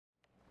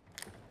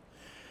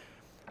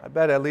I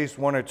bet at least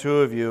one or two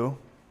of you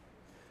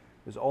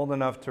is old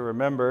enough to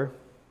remember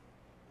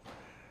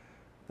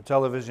a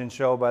television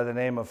show by the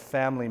name of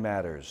Family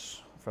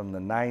Matters from the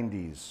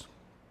 90s.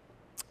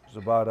 It was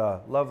about a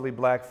lovely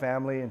black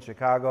family in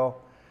Chicago,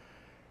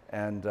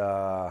 and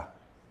one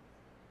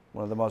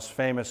of the most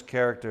famous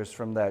characters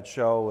from that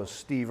show was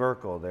Steve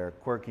Urkel, their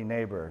quirky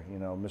neighbor, you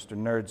know, Mr.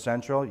 Nerd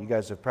Central. You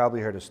guys have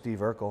probably heard of Steve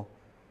Urkel.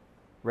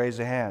 Raise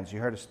your hands. You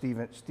heard of Steve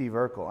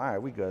Urkel. All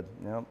right, we good.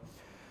 Yep.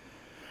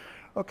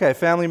 Okay,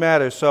 Family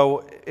Matters.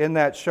 So in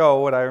that show,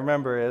 what I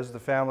remember is the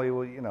family,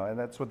 and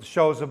that's what the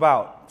show's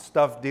about,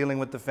 stuff dealing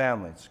with the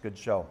family. It's a good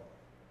show.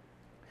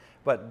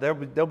 But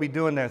they'll be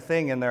doing their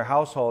thing in their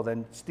household,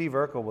 and Steve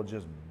Urkel will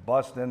just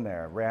bust in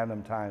there at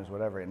random times,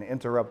 whatever, and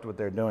interrupt what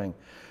they're doing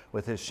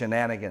with his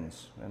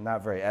shenanigans, and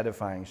not very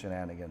edifying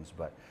shenanigans.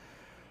 But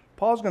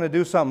Paul's going to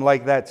do something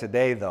like that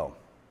today, though.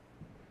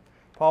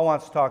 Paul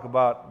wants to talk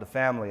about the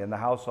family and the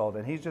household,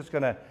 and he's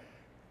going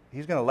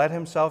to let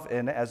himself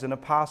in as an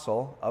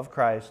apostle of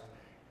Christ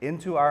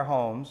into our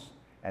homes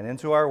and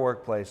into our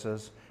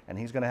workplaces, and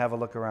he's going to have a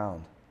look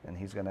around, and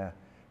he's going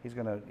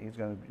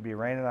to be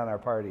raining on our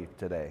party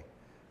today.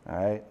 All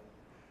right,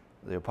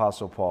 the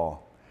Apostle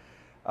Paul.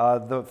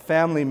 The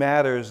Family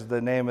Matters,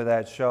 the name of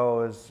that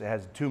show,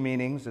 has two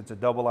meanings. It's a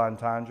double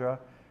entendre.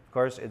 Of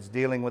course, it's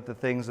dealing with the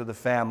things of the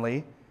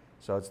family,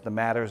 so it's the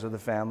matters of the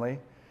family,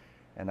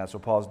 and that's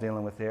what Paul's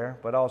dealing with here.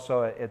 But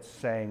also, it's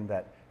saying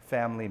that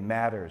family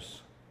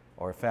matters,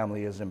 or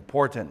family is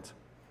important,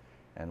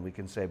 and we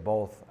can say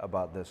both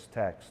about this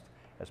text.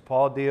 As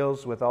Paul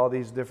deals with all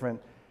these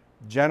different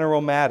general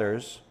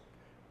matters,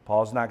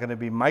 Paul's not going to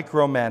be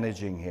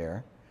micromanaging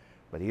here,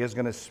 but he is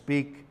going to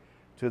speak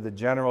to the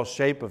general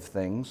shape of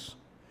things.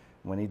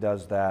 When he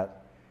does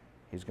that,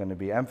 he's going to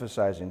be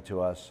emphasizing to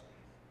us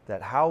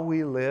that how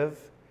we live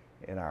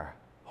in our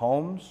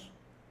homes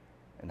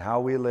and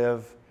how we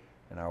live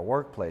in our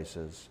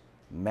workplaces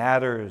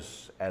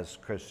matters as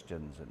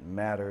Christians. It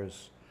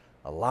matters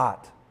a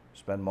lot. We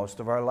spend most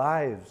of our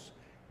lives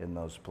in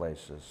those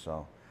places.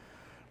 So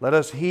let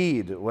us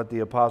heed what the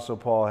Apostle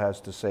Paul has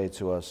to say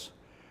to us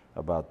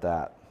about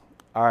that.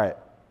 All right.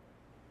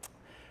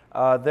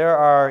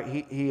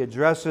 He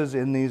addresses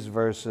in these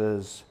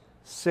verses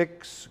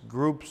 6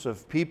 groups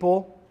of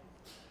people.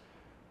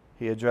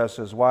 He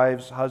addresses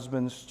wives,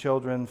 husbands,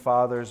 children,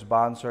 fathers,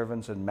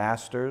 bondservants, and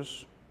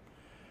masters.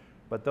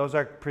 But those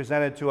are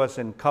presented to us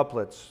in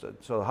couplets.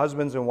 So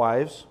husbands and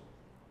wives,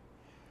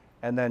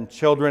 and then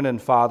children and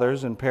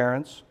fathers and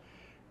parents,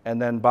 and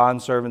then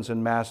bondservants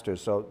and masters.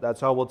 So that's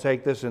how we'll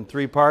take this in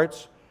 3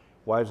 parts: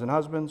 wives and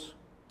husbands,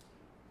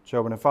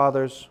 children and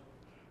fathers,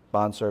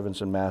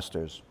 bondservants and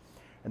masters.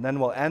 And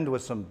then we'll end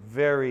with some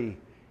very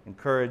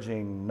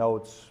encouraging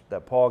notes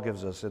that Paul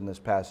gives us in this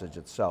passage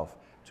itself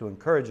to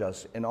encourage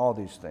us in all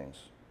these things.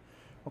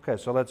 Okay,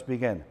 so let's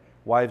begin.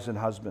 Wives and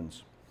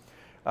husbands.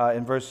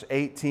 In verse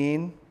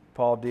 18,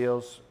 Paul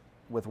deals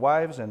with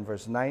wives. In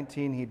verse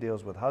 19, he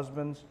deals with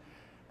husbands.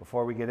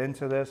 Before we get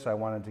into this, I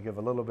wanted to give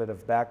a little bit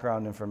of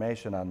background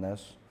information on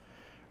this.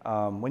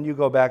 When you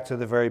go back to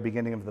the very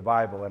beginning of the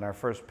Bible, and our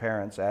first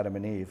parents, Adam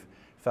and Eve,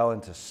 fell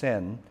into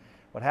sin,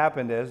 what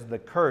happened is the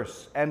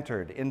curse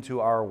entered into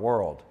our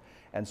world.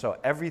 And so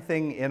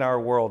everything in our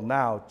world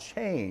now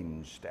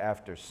changed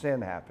after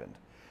sin happened.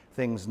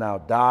 Things now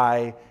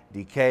die,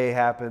 decay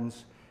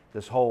happens.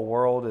 This whole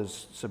world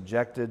is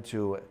subjected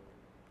to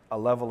a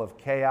level of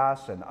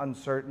chaos and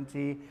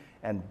uncertainty,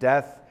 and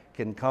death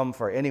can come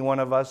for any one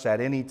of us at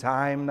any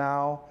time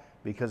now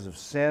because of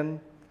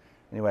sin.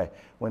 Anyway,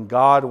 when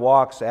God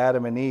walks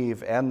Adam and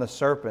Eve and the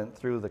serpent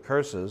through the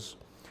curses,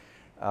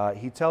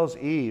 he tells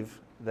Eve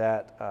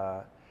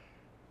that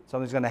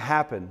something's going to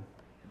happen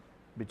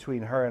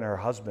between her and her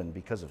husband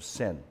because of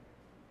sin.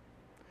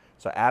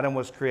 So Adam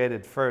was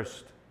created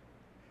first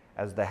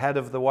as the head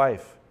of the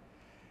wife,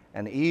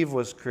 and Eve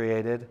was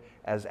created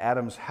as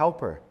Adam's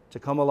helper to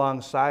come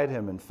alongside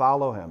him and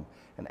follow him.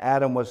 And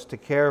Adam was to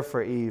care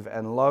for Eve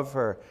and love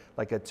her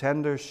like a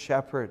tender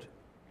shepherd,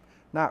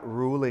 not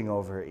ruling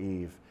over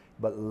Eve,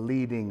 but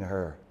leading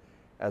her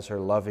as her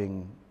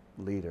loving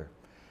leader.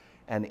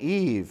 And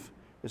Eve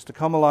is to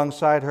come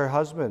alongside her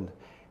husband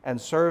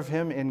and serve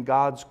him in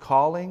God's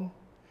calling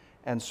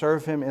and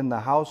serve him in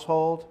the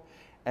household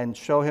and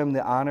show him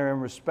the honor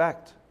and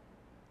respect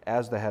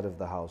as the head of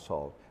the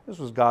household. This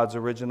was God's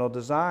original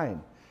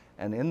design.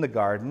 And in the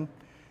garden,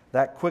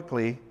 that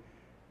quickly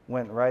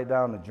went right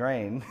down the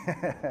drain.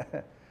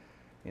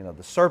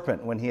 The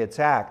serpent, when he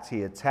attacked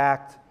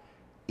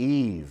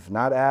Eve,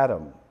 not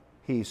Adam.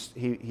 He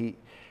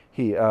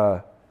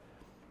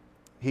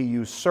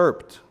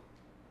usurped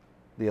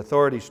the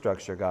authority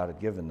structure God had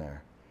given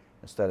there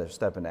instead of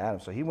stepping to Adam.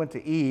 So he went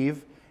to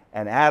Eve,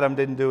 and Adam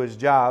didn't do his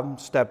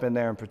job, step in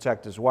there and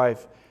protect his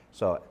wife.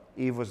 So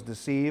Eve was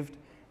deceived,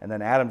 and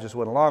then Adam just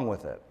went along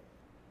with it.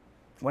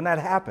 When that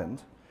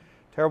happened,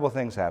 terrible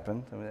things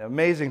happened. I mean,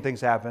 amazing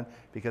things happened,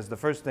 because the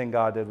first thing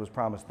God did was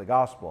promise the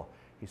gospel.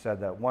 He said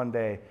that one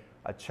day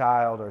a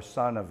child or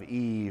son of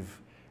Eve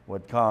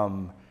would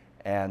come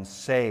and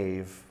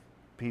save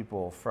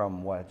people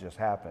from what had just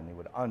happened. He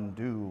would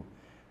undo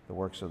the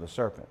works of the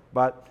serpent.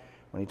 But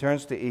when he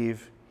turns to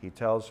Eve, he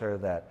tells her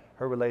that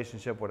her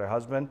relationship with her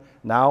husband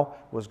now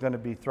was going to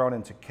be thrown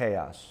into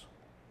chaos.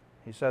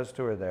 He says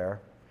to her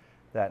there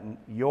that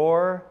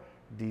your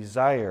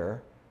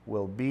desire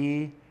will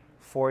be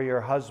for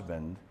your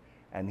husband,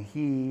 and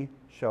he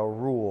shall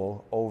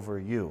rule over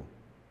you.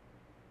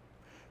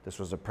 This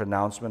was a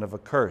pronouncement of a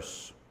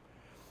curse.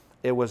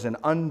 It was an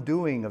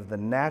undoing of the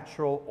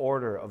natural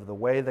order of the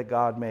way that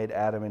God made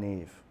Adam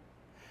and Eve.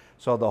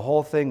 So the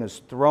whole thing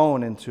is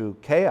thrown into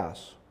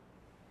chaos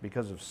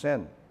because of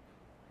sin.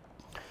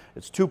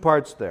 It's two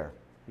parts there.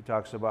 He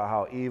talks about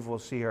how Eve will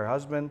see her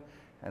husband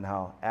and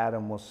how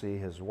Adam will see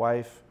his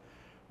wife.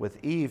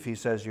 With Eve, he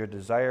says, your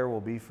desire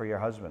will be for your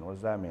husband. What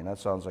does that mean? That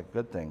sounds like a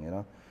good thing, you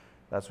know.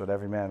 That's what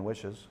every man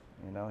wishes.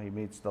 You know, he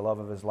meets the love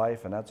of his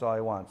life, and that's all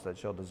he wants, that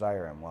she'll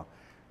desire him. Well,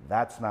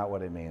 that's not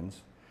what it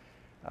means.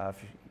 If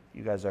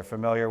you guys are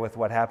familiar with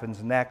what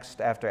happens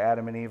next after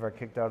Adam and Eve are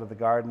kicked out of the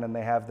garden and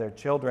they have their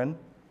children,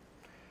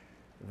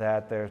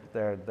 that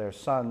their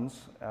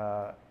sons,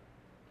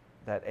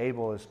 that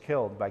Abel is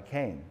killed by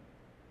Cain,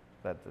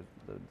 that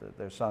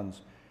their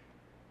sons,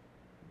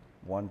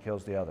 one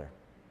kills the other.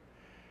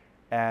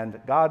 And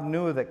God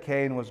knew that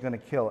Cain was going to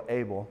kill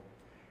Abel,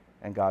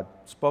 and God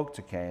spoke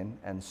to Cain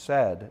and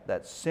said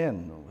that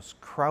sin was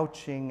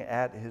crouching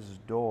at his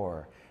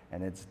door,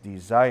 and its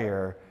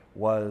desire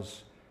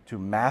was to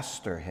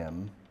master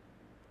him,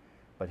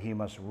 but he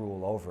must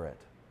rule over it.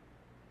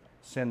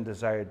 Sin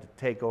desired to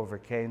take over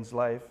Cain's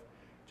life,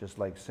 just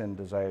like sin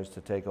desires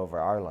to take over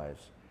our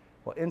lives.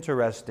 Well,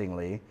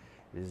 interestingly,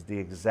 it is the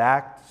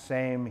exact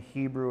same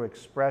Hebrew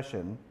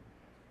expression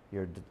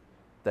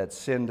that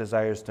sin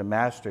desires to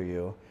master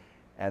you,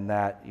 and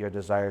that your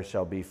desire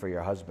shall be for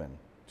your husband,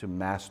 to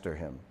master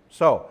him.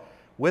 So,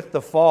 with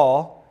the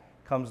fall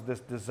comes this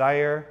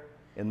desire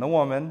in the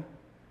woman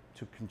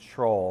to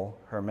control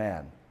her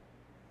man,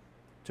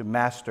 to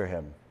master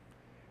him,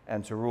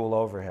 and to rule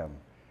over him,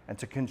 and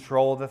to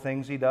control the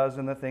things he does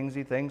and the things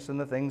he thinks and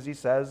the things he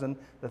says and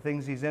the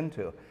things he's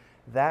into.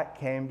 That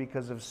came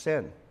because of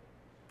sin.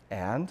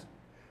 And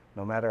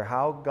no matter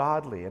how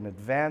godly and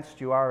advanced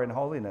you are in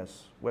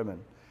holiness, women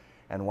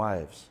and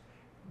wives,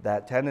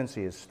 that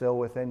tendency is still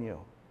within you.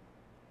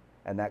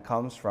 And that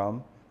comes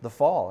from the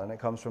fall, and it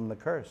comes from the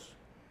curse,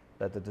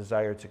 that the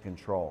desire to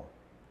control.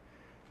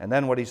 And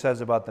then what he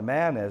says about the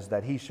man is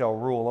that he shall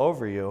rule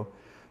over you.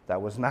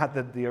 That was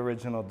not the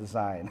original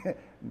design.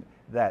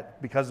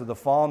 That because of the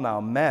fall now,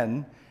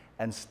 men,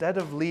 instead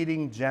of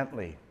leading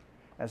gently,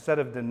 instead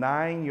of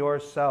denying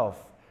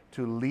yourself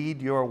to lead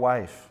your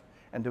wife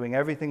and doing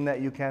everything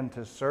that you can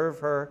to serve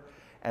her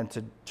and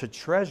to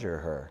treasure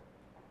her,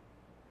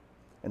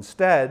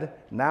 instead,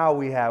 now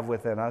we have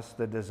within us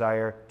the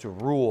desire to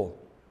rule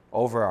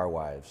over our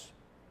wives.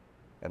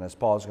 And as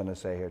Paul's going to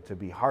say here, to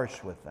be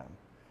harsh with them.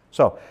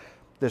 So,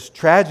 this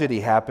tragedy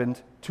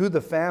happened to the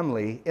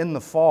family in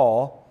the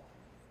fall.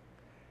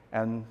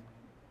 And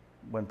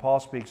when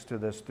Paul speaks to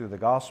this through the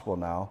gospel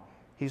now,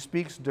 he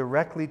speaks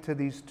directly to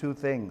these two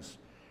things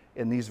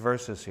in these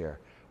verses here.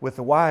 With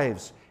the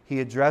wives, he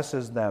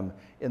addresses them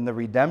in the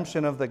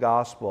redemption of the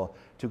gospel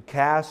to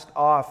cast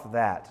off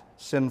that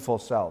sinful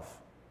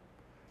self,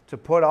 to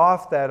put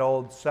off that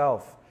old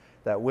self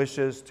that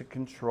wishes to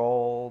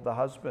control the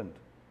husband.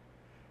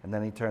 And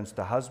then he turns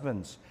to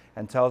husbands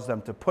and tells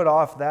them to put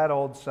off that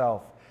old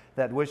self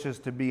that wishes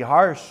to be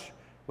harsh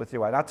with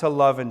your wife, not to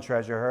love and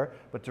treasure her,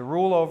 but to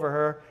rule over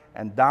her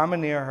and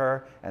domineer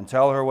her and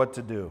tell her what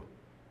to do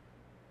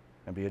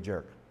and be a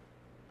jerk.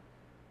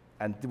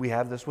 And we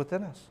have this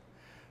within us.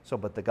 So,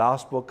 but the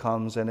gospel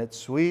comes and it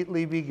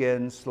sweetly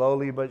begins,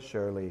 slowly but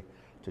surely,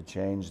 to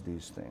change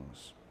these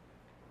things.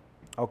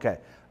 Okay,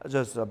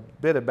 just a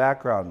bit of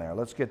background there.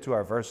 Let's get to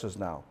our verses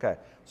now. Okay,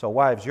 so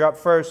wives, you're up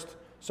first.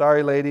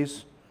 Sorry,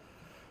 ladies.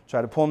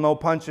 Try to pull no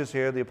punches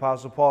here. The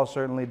Apostle Paul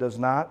certainly does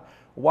not.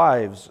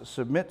 Wives,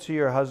 submit to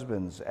your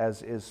husbands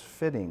as is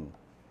fitting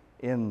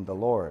in the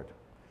Lord.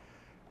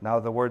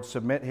 Now, the word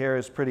submit here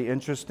is pretty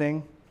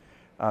interesting.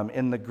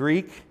 In the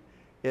Greek,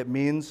 it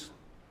means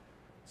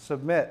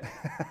submit.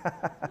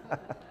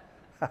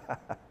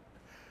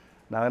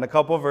 Now, in a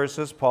couple of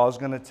verses, Paul's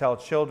going to tell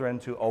children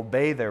to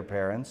obey their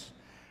parents.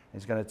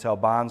 He's going to tell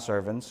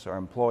bondservants or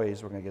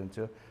employees, we're going to get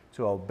into,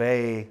 to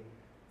obey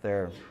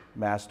their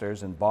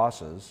masters and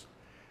bosses.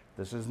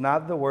 This is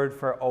not the word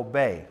for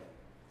obey.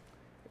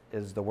 It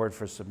is the word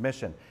for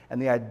submission.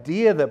 And the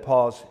idea that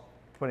Paul's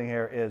putting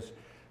here is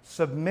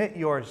submit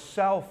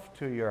yourself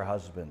to your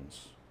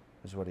husbands,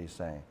 is what he's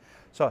saying.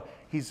 So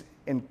he's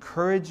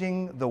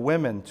encouraging the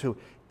women to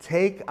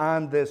take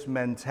on this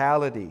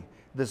mentality,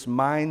 this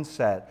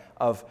mindset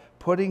of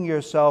putting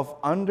yourself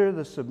under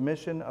the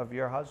submission of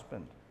your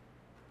husband.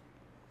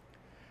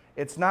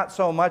 It's not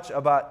so much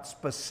about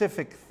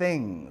specific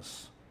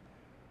things,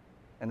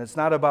 and it's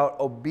not about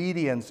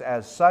obedience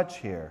as such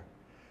here,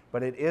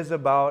 but it is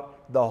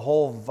about the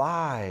whole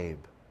vibe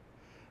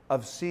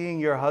of seeing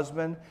your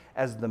husband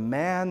as the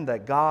man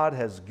that God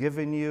has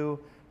given you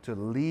to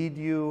lead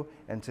you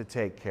and to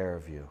take care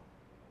of you.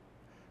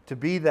 to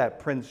be that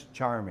Prince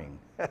Charming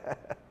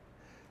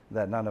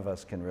that none of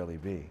us can really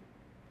be.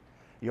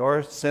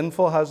 Your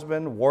sinful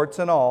husband, warts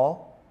and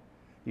all,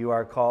 you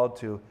are called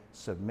to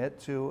submit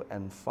to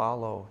and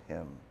follow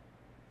him,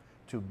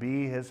 to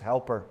be his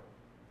helper.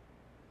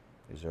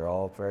 These are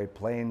all very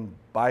plain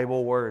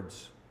Bible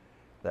words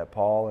that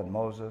Paul and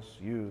Moses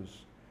use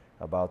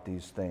about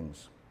these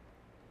things.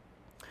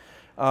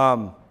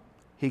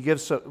 He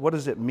gives, what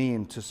does it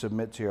mean to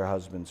submit to your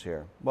husbands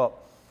here? Well,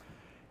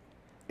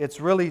 it's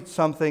really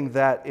something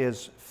that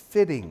is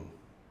fitting.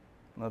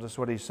 Notice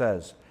what he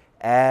says,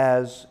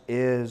 as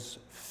is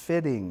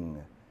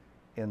fitting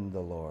in the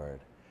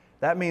Lord.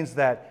 That means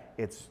that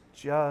it's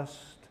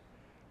just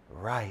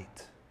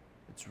right.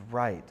 It's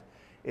right.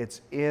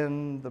 It's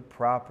in the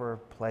proper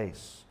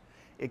place.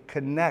 It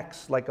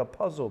connects like a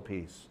puzzle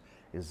piece,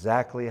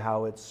 exactly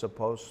how it's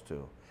supposed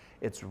to.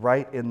 It's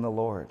right in the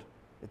Lord.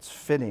 It's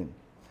fitting.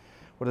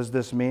 What does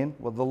this mean?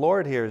 Well, the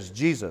Lord here is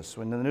Jesus.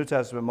 When in the New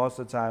Testament, most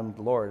of the time,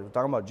 the Lord, we're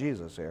talking about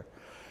Jesus here.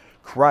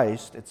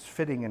 Christ, it's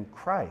fitting in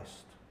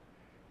Christ.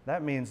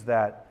 That means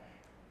that,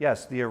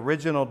 yes, the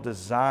original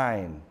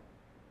design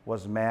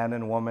was man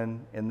and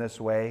woman in this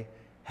way,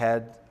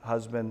 head,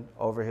 husband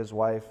over his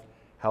wife,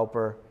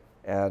 helper,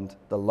 and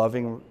the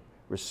loving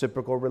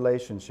reciprocal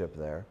relationship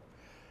there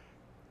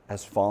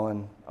has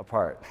fallen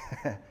apart.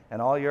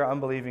 And all your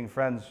unbelieving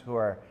friends who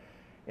are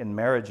in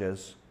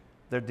marriages,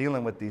 they're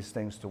dealing with these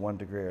things to one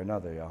degree or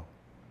another, y'all,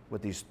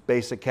 with these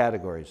basic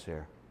categories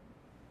here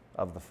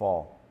of the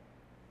fall.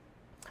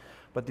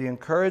 But the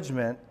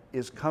encouragement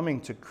is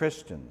coming to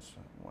Christians.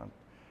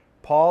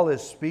 Paul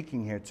is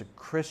speaking here to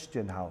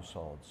Christian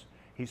households.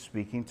 He's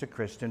speaking to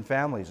Christian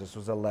families. This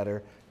was a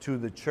letter to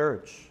the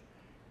church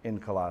in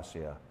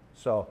Colossia.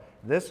 So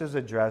this is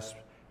addressed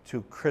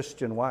to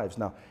Christian wives.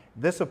 Now,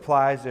 this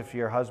applies if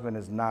your husband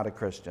is not a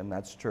Christian.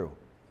 That's true.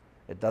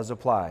 It does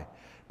apply.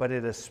 But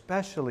it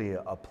especially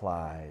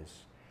applies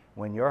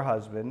when your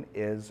husband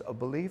is a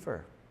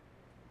believer,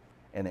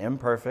 an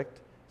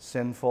imperfect,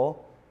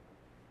 sinful,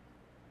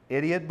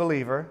 idiot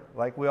believer,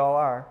 like we all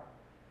are,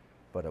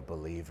 but a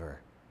believer.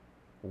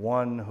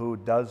 One who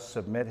does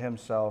submit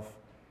himself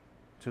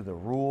to the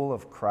rule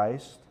of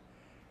Christ.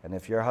 And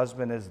if your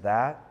husband is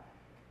that,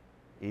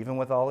 even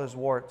with all his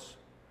warts,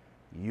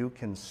 you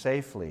can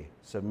safely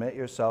submit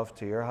yourself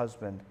to your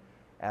husband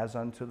as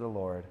unto the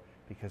Lord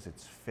because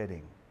it's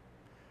fitting.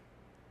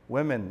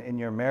 Women, in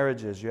your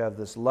marriages, you have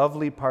this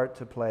lovely part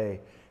to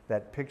play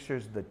that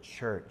pictures the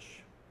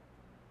church.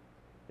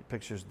 It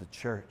pictures the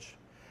church,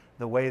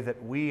 the way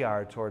that we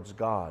are towards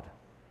God,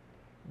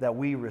 that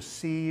we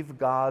receive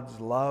God's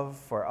love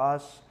for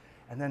us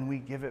and then we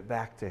give it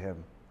back to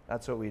him.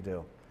 That's what we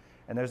do.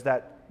 And there's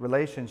that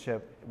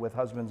relationship with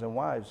husbands and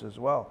wives as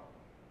well.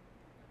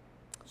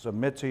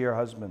 Submit to your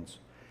husbands.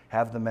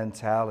 Have the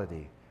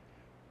mentality.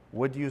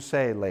 Would you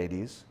say,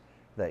 ladies,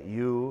 that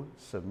you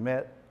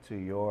submit to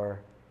your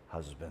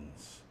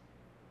husbands?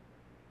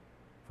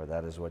 For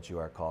that is what you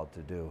are called to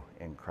do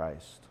in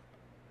Christ.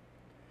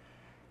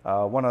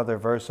 One other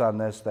verse on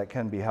this that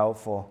can be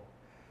helpful.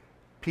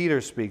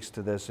 Peter speaks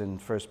to this in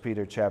 1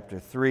 Peter chapter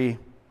 3.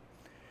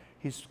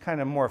 He's kind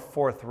of more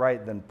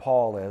forthright than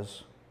Paul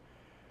is.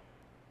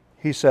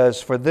 He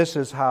says, "For this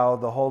is how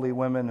the holy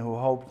women who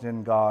hoped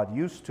in God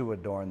used to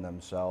adorn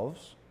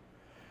themselves,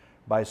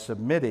 by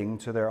submitting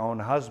to their own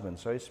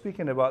husbands." So he's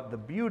speaking about the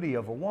beauty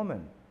of a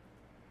woman.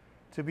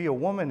 To be a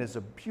woman is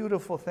a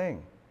beautiful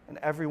thing, and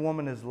every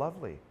woman is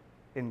lovely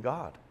in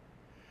God.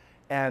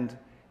 And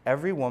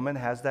every woman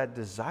has that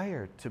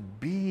desire to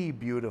be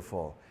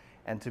beautiful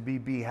and to be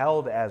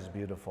beheld as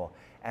beautiful.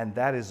 And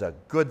that is a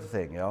good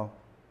thing,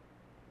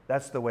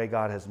 That's the way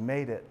God has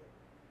made it.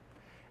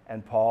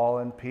 And Paul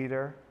and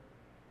Peter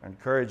are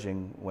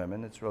encouraging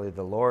women. It's really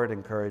the Lord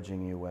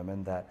encouraging you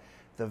women that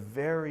the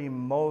very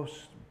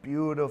most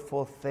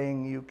beautiful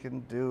thing you can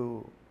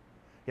do,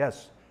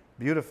 yes,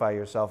 beautify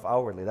yourself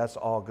outwardly. That's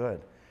all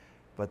good.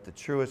 But the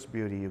truest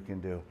beauty you can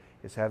do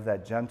is have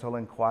that gentle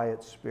and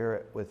quiet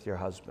spirit with your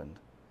husband.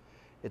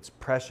 It's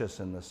precious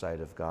in the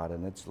sight of God,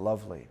 and it's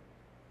lovely.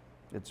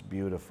 It's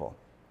beautiful.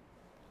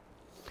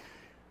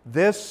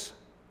 This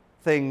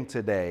thing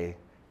today,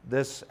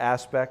 this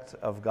aspect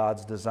of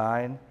God's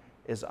design,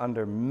 is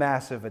under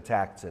massive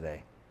attack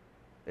today.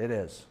 It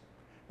is.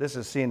 This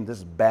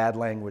is bad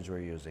language we're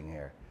using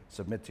here.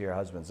 Submit to your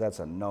husbands. That's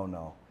a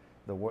no-no.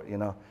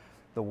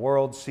 The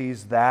world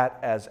sees that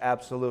as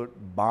absolute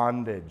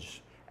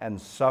bondage and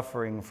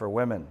suffering for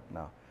women.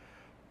 No.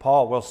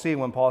 We'll see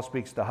when Paul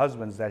speaks to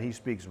husbands that he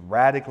speaks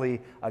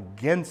radically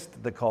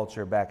against the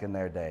culture back in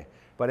their day.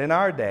 But in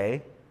our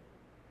day,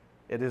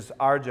 it is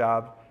our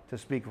job to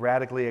speak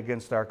radically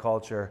against our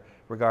culture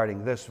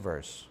regarding this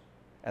verse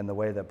and the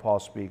way that Paul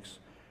speaks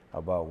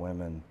about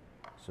women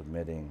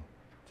submitting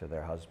to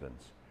their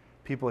husbands.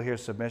 People hear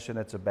submission,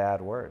 it's a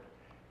bad word.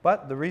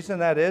 But the reason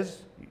that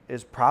is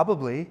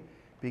probably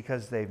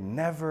because they've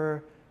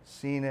never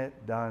seen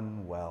it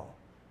done well.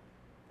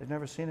 They've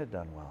never seen it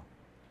done well.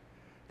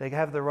 They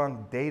have the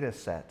wrong data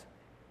set.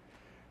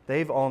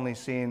 They've only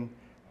seen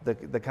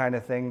the kind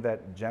of thing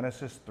that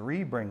Genesis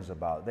 3 brings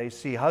about. They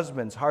see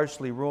husbands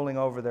harshly ruling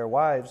over their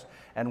wives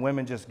and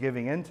women just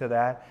giving into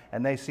that,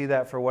 and they see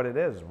that for what it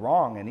is,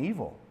 wrong and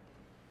evil.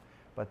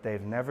 But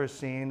they've never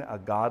seen a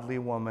godly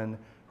woman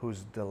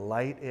whose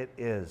delight it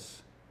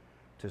is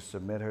to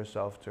submit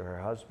herself to her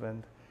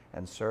husband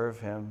and serve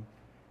him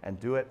and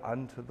do it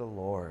unto the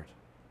Lord,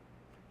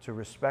 to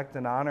respect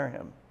and honor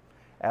him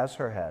as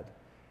her head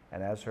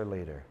and as her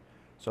leader.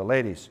 So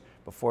ladies,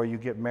 before you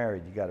get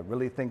married, you got to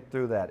really think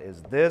through that.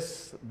 Is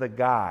this the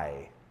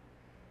guy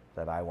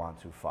that I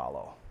want to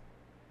follow?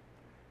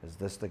 Is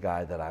this the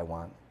guy that I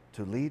want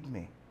to lead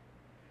me?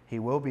 He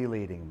will be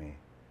leading me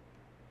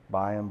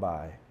by and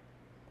by.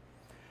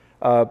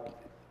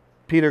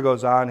 Peter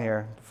goes on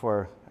here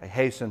before I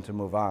hasten to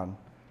move on.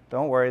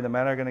 Don't worry, the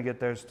men are going to get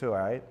theirs too, all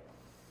right?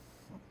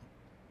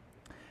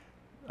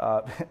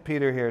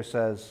 Peter here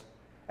says,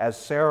 as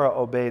Sarah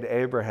obeyed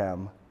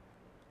Abraham,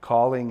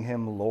 calling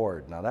him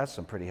Lord. Now that's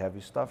some pretty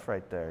heavy stuff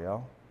right there,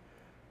 yo.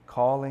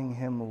 Calling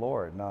him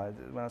Lord. Now,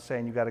 I'm not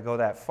saying you got to go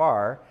that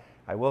far.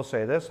 I will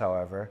say this,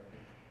 however.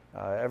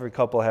 Every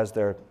couple has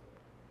their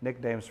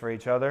nicknames for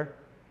each other.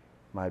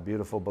 My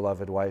beautiful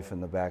beloved wife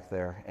in the back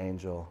there,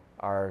 Angel.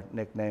 Our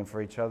nickname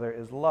for each other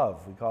is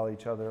Love. We call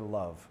each other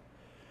Love.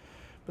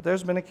 But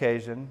there's been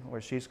occasion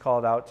where she's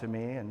called out to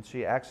me and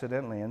she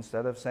accidentally,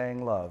 instead of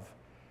saying love,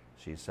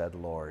 she said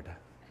Lord.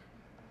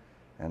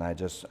 And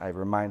I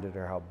reminded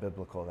her how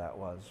biblical that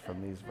was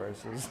from these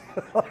verses.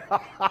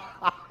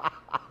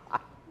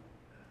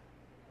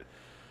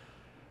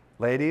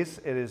 Ladies,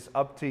 it is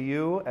up to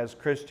you as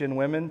Christian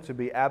women to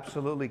be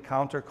absolutely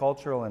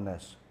countercultural in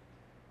this.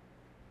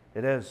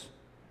 It is.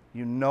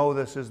 You know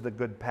this is the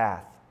good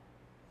path.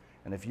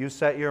 And if you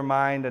set your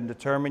mind and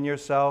determine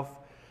yourself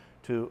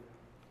to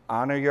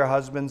honor your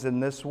husbands in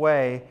this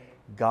way,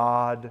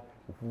 God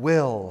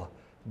will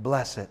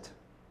bless it.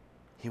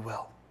 He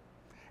will.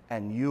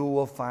 And you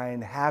will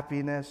find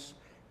happiness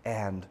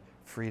and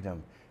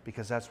freedom,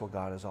 because that's what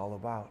God is all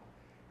about,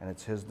 and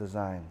it's His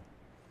design.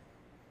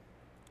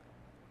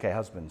 Okay,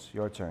 husbands,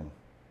 your turn.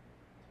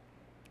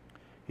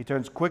 He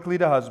turns quickly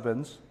to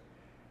husbands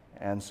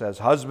and says,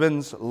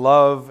 husbands,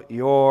 love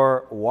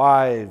your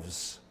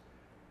wives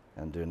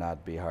and do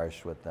not be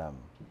harsh with them.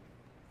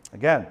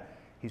 Again,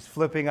 he's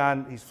flipping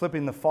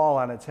the fall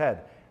on its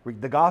head.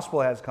 The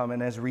gospel has come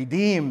and has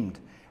redeemed,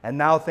 and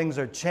now things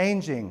are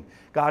changing.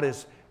 God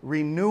is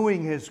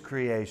renewing His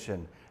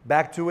creation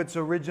back to its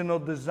original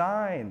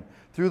design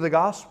through the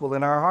gospel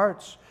in our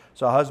hearts.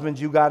 So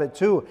husbands, you got it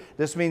too.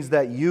 This means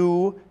that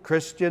you,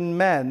 Christian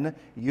men,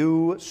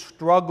 you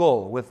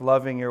struggle with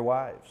loving your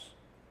wives.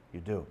 You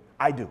do.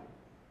 I do.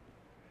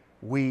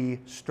 We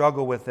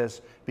struggle with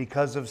this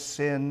because of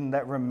sin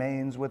that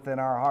remains within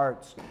our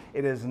hearts.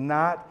 It is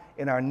not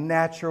in our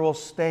natural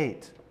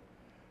state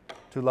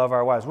to love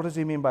our wives. What does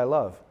he mean by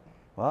love?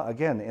 Well,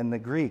 again, in the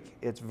Greek,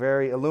 it's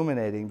very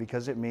illuminating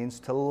because it means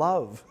to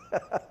love.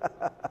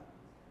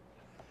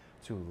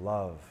 To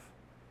love.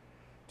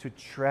 To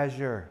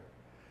treasure.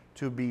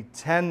 To be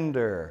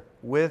tender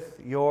with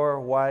your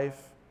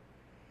wife.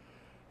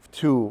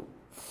 To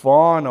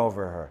fawn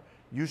over her.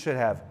 You should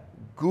have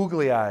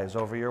googly eyes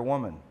over your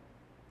woman.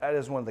 That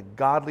is one of the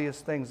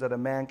godliest things that a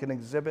man can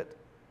exhibit,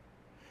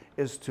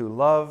 is to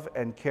love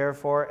and care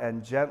for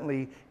and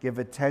gently give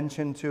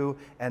attention to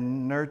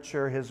and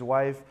nurture his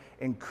wife,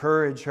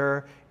 encourage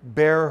her,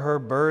 bear her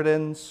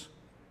burdens.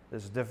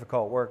 This is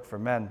difficult work for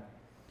men,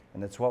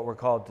 and it's what we're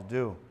called to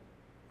do.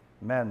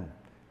 Men,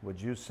 would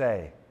you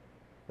say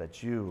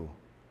that you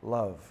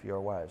love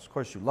your wives? Of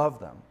course, you love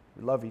them.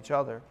 We love each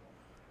other.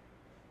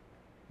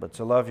 But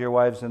to love your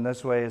wives in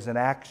this way is an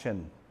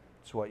action.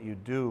 It's what you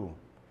do.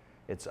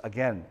 It's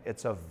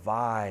a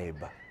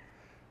vibe.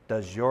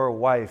 Does your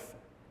wife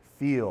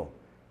feel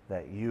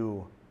that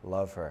you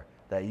love her,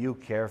 that you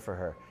care for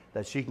her,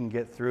 that she can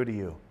get through to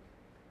you?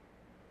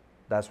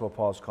 That's what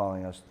Paul's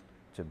calling us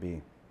to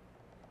be.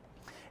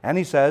 And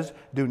he says,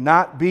 do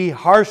not be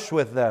harsh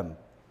with them.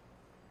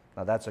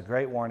 Now that's a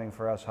great warning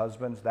for us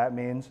husbands. That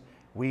means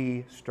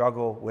we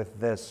struggle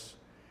with this.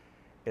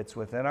 It's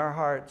within our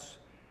hearts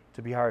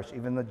to be harsh.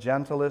 Even the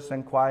gentlest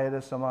and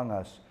quietest among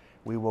us,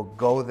 we will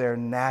go there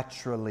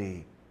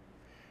naturally.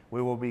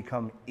 We will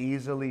become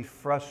easily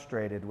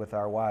frustrated with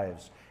our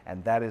wives.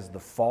 And that is the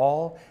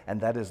fall,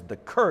 and that is the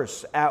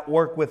curse at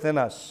work within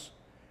us.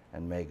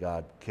 And may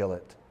God kill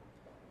it.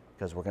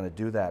 Because we're going to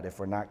do that if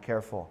we're not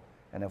careful.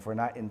 And if we're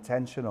not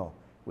intentional,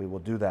 we will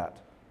do that.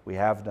 We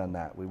have done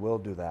that. We will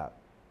do that.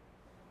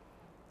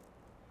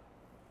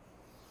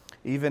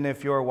 Even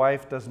if your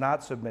wife does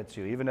not submit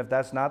to you, even if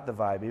that's not the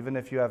vibe, even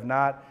if you have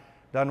not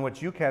done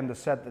what you can to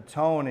set the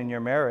tone in your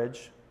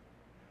marriage,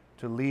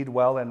 to lead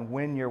well and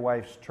win your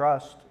wife's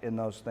trust in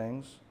those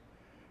things,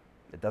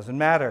 it doesn't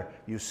matter.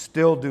 You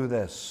still do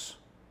this.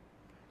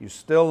 You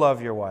still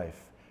love your wife.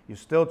 You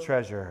still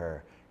treasure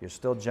her. You're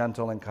still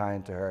gentle and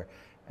kind to her.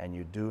 And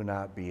you do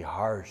not be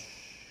harsh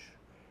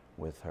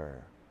with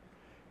her.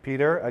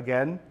 Peter,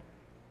 again,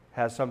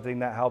 has something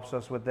that helps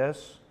us with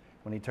this.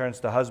 When he turns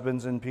to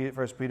husbands in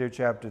 1 Peter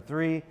chapter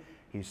 3,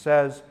 he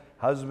says,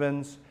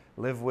 Husbands,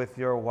 live with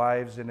your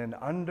wives in an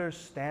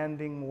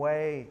understanding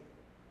way.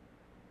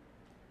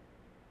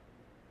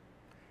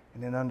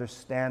 In an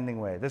understanding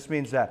way. This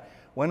means that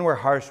when we're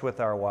harsh with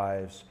our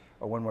wives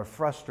or when we're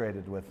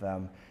frustrated with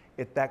them,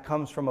 that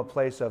comes from a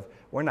place of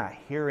we're not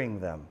hearing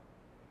them.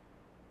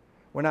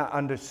 We're not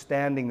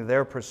understanding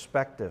their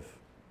perspective.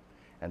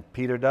 And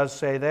Peter does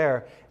say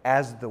there,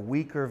 as the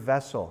weaker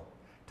vessel,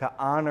 to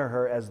honor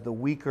her as the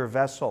weaker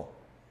vessel.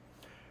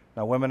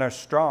 Now, women are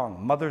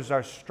strong. Mothers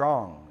are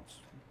strong.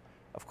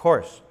 Of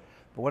course.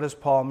 But what does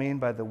Paul mean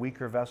by the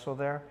weaker vessel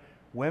there?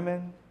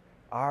 Women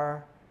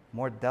are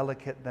more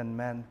delicate than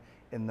men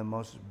in the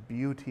most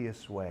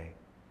beauteous way.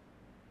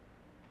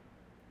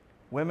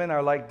 Women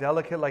are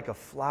delicate like a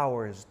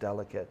flower is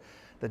delicate.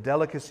 The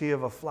delicacy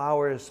of a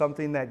flower is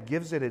something that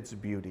gives it its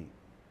beauty.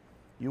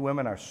 You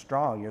women are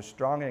strong. You're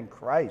strong in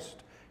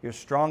Christ. You're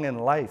strong in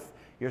life.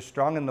 You're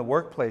strong in the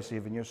workplace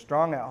even. You're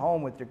strong at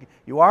home with your kids.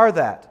 You are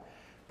that.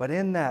 But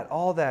in that,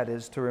 all that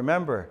is to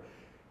remember,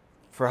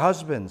 for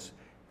husbands,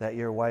 that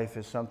your wife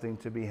is something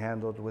to be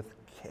handled with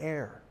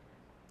care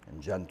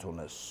and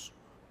gentleness.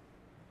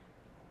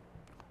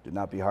 Do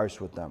not be harsh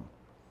with them.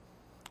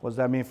 What does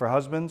that mean for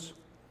husbands?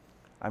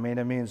 I mean,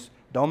 it means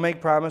don't make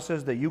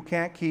promises that you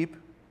can't keep.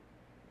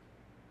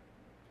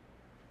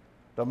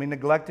 Don't be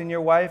neglecting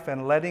your wife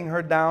and letting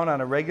her down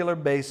on a regular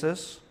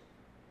basis.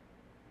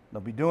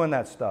 Don't be doing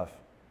that stuff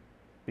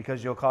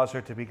because you'll cause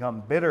her to become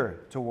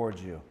bitter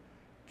towards you.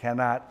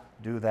 Cannot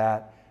do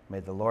that. May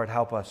the Lord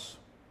help us.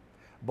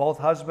 Both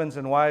husbands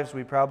and wives,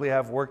 we probably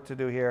have work to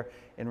do here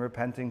in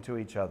repenting to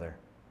each other.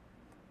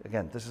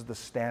 Again, this is the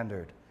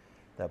standard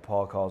that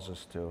Paul calls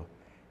us to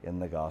in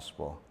the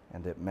gospel,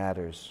 and it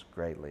matters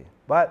greatly.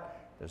 But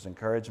there's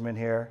encouragement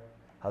here.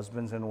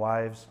 Husbands and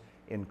wives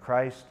in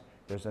Christ,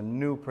 there's a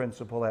new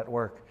principle at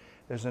work.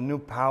 There's a new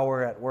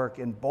power at work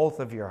in both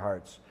of your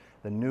hearts.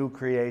 The new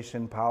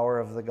creation power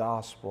of the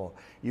gospel.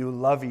 You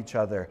love each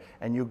other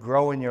and you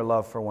grow in your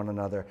love for one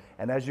another.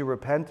 And as you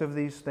repent of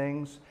these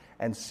things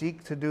and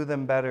seek to do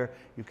them better,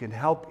 you can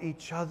help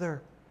each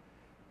other,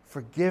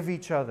 forgive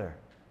each other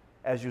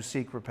as you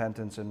seek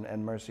repentance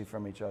and mercy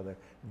from each other.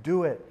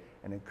 Do it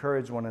and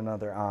encourage one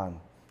another on.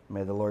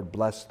 May the Lord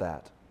bless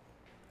that.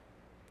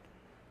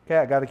 Okay,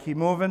 I got to keep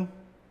moving.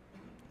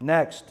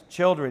 Next,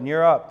 children,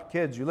 you're up.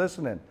 Kids, you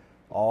listening?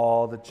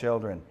 All the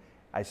children.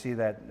 I see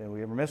that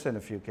we were missing a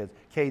few kids.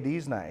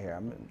 KD's not here.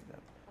 I'm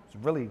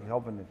really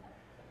hoping to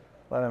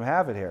let him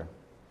have it here.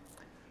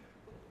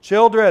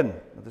 Children,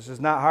 this is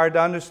not hard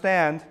to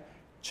understand.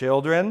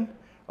 Children,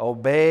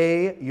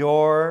 obey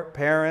your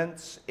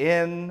parents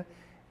in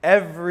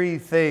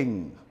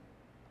everything.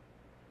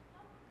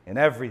 In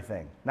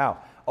everything. Now,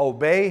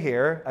 obey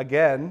here,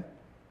 again,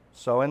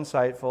 so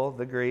insightful,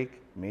 the Greek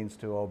means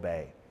to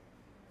obey.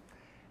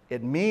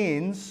 It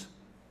means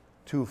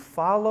to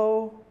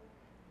follow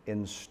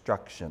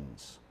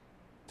instructions.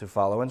 To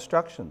follow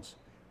instructions.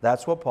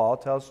 That's what Paul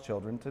tells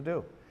children to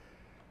do.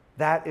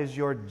 That is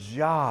your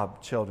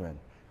job, children.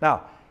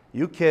 Now,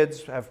 you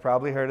kids have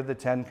probably heard of the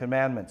 10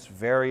 Commandments,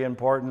 very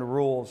important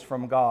rules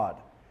from God.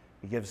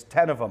 He gives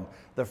 10 of them.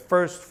 The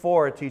first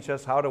 4 teach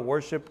us how to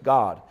worship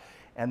God.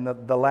 And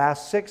the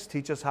last 6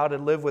 teach us how to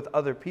live with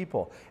other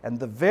people. And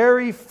the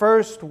very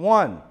first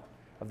one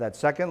of that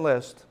second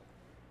list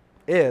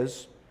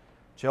is,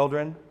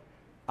 children,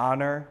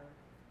 honor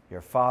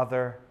your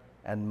father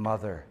and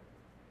mother.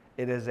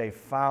 It is a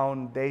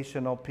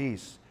foundational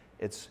piece.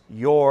 It's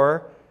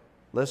your,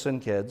 listen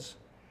kids,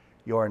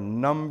 your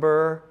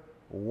number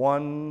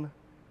one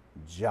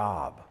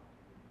job.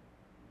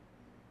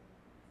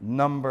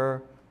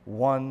 Number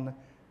one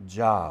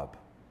job.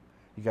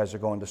 You guys are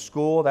going to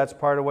school. That's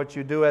part of what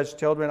you do as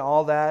children,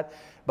 all that.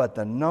 But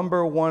the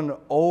number one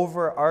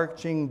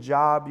overarching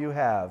job you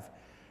have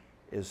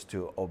is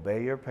to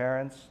obey your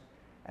parents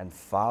and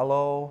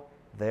follow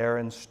their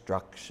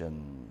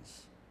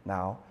instructions.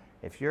 Now,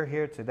 if you're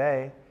here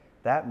today,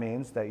 that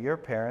means that your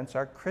parents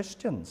are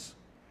Christians.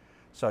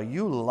 So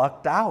you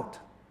lucked out.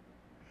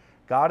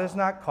 God is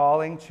not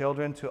calling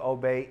children to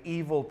obey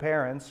evil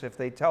parents if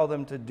they tell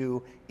them to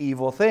do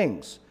evil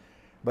things.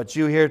 But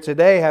you here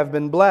today have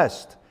been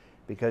blessed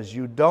because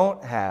you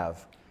don't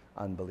have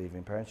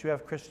unbelieving parents. You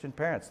have Christian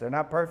parents. They're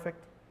not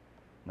perfect.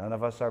 None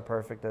of us are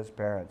perfect as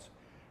parents.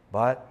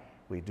 But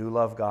we do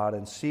love God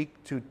and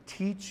seek to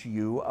teach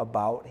you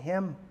about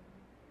Him.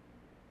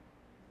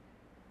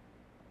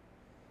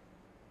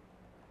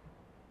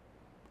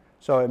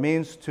 So it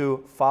means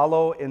to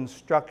follow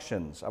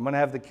instructions. I'm going to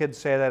have the kids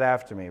say that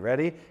after me.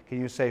 Ready?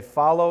 Can you say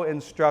follow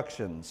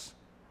instructions?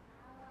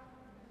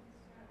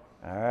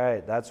 All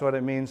right, that's what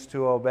it means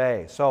to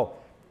obey. So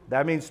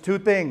that means 2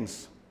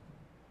 things.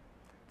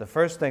 The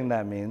first thing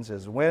that means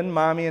is when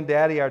mommy and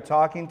daddy are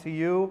talking to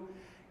you,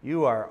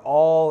 you are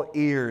all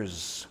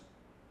ears,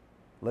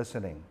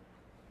 listening.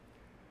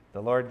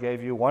 The Lord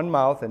gave you 1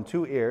 mouth and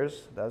 2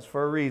 ears. That's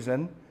for a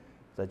reason,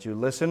 that you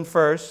listen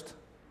first.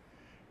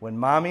 When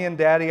mommy and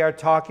daddy are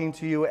talking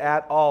to you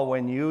at all,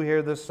 when you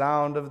hear the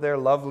sound of their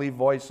lovely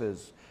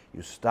voices,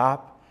 you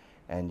stop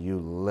and you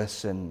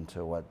listen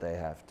to what they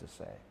have to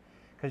say.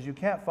 because you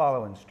can't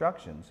follow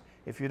instructions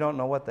if you don't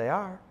know what they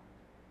are.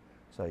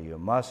 So you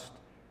must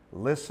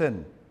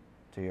listen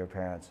to your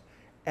parents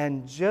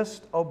and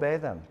just obey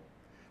them.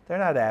 They're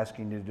not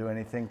asking you to do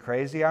anything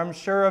crazy, I'm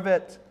sure of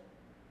it.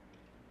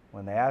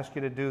 When they ask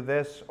you to do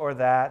this or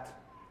that,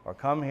 or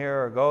come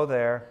here or go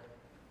there,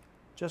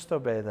 just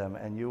obey them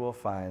and you will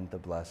find the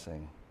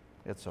blessing.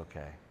 It's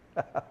okay.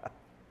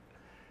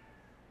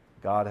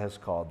 God has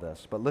called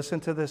this. But listen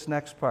to this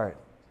next part,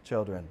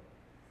 children.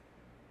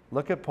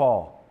 Look at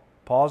Paul.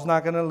 Paul's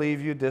not going to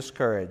leave you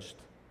discouraged.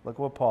 Look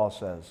what Paul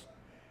says.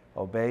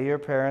 Obey your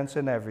parents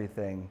in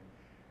everything,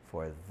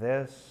 for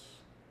this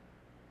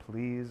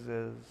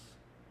pleases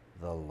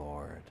the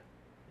Lord.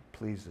 It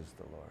pleases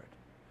the Lord.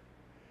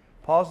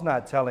 Paul's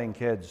not telling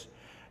kids,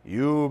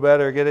 you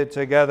better get it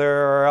together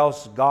or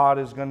else God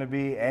is going to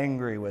be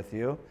angry with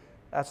you.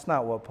 That's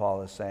not what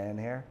Paul is saying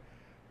here.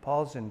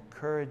 Paul's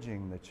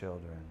encouraging the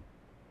children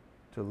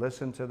to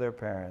listen to their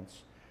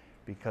parents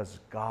because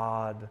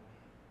God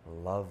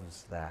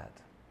loves that.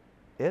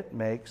 It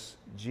makes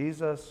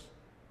Jesus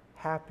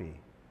happy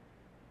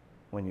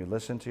when you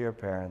listen to your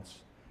parents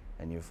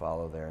and you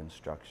follow their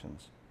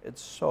instructions.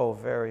 It's so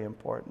very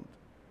important,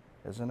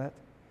 isn't it?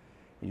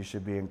 You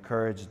should be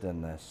encouraged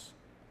in this.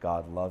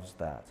 God loves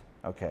that.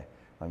 Okay,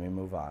 let me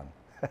move on.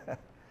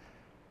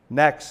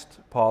 Next,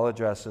 Paul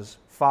addresses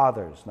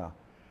fathers. Now,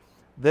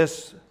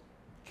 this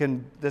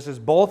is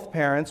both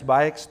parents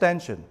by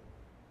extension.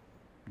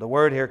 The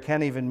word here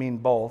can even mean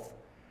both.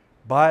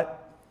 But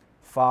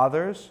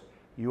fathers,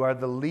 you are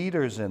the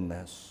leaders in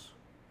this.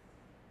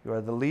 You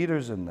are the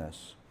leaders in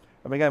this.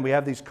 And again, we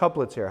have these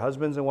couplets here.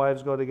 Husbands and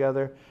wives go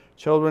together.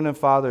 Children and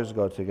fathers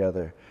go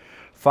together.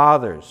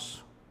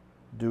 Fathers,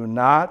 do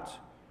not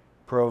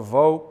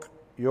provoke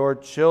your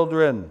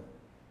children,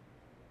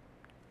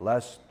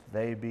 lest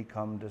they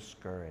become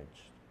discouraged.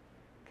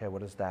 Okay,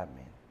 what does that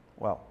mean?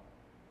 Well,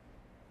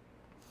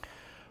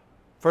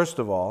 first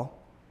of all,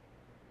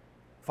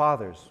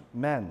 fathers,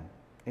 men,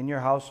 in your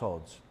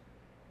households,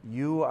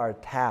 you are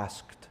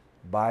tasked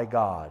by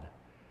God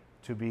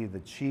to be the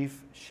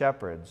chief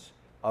shepherds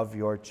of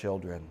your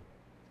children.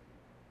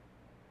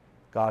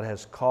 God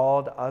has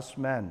called us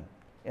men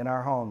in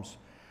our homes.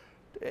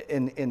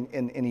 In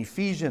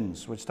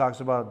Ephesians, which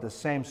talks about the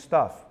same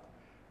stuff,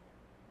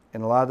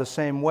 in a lot of the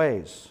same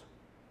ways,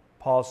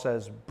 Paul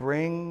says,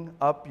 bring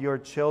up your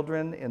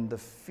children in the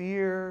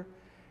fear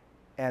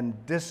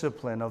and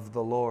discipline of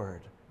the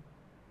Lord,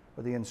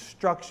 or the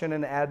instruction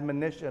and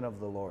admonition of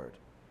the Lord.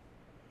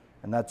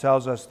 And that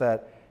tells us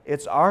that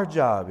it's our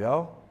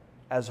job,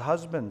 as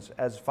husbands,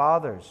 as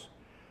fathers,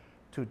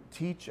 to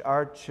teach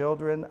our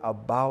children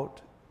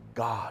about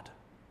God,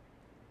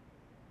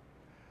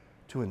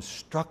 to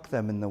instruct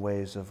them in the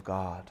ways of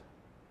God.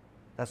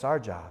 That's our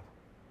job.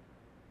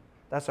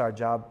 That's our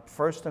job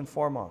first and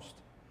foremost.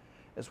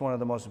 It's one of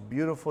the most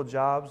beautiful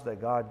jobs that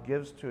God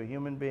gives to a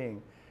human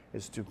being,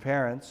 is to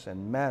parents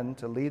and men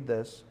to lead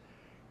this,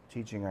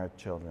 teaching our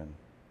children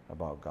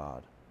about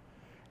God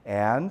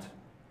and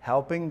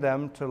helping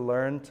them to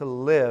learn to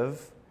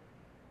live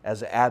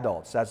as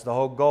adults. That's the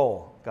whole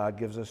goal. God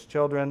gives us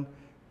children.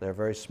 They're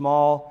very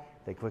small.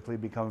 They quickly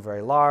become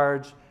very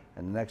large.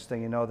 And the next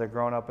thing you know, they're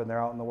grown up and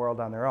they're out in the world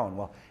on their own.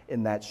 Well,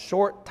 in that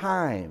short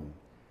time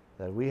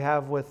that we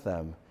have with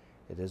them,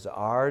 it is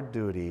our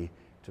duty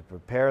to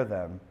prepare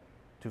them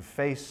to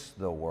face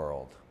the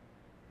world.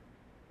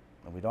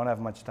 And we don't have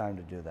much time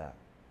to do that.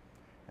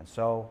 And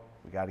so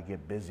we got to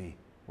get busy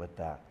with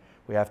that.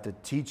 We have to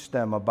teach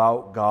them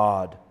about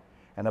God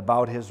and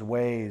about His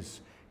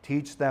ways.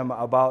 Teach them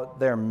about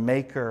their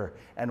Maker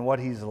and what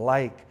He's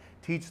like.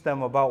 Teach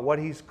them about what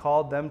He's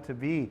called them to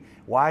be,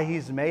 why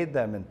He's made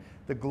them, and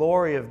the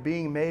glory of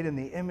being made in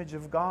the image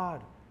of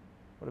God.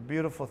 What a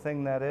beautiful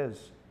thing that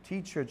is.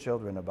 Teach your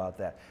children about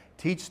that.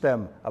 Teach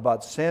them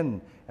about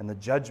sin and the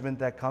judgment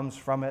that comes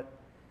from it.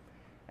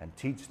 And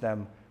teach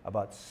them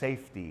about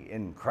safety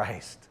in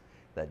Christ,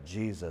 that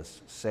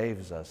Jesus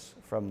saves us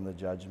from the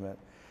judgment,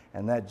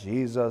 and that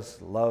Jesus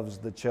loves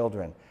the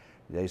children.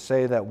 They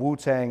say that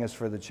Wu-Tang is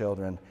for the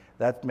children.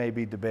 That may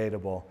be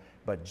debatable,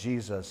 but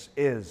Jesus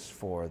is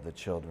for the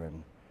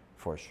children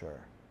for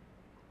sure.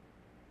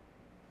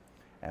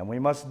 And we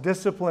must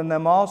discipline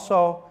them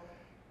also.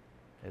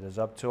 It is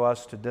up to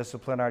us to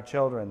discipline our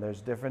children. There's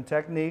different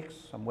techniques.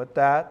 I'm with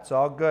that. It's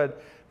all good.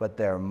 But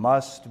there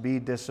must be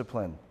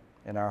discipline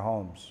in our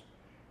homes.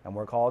 And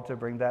we're called to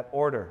bring that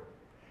order.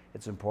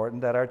 It's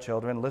important that our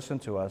children listen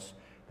to us.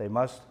 They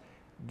must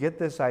get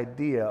this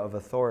idea of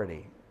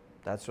authority.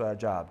 That's our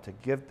job, to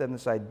give them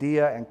this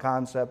idea and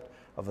concept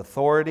of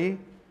authority,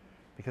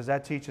 because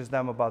that teaches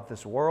them about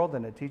this world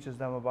and it teaches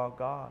them about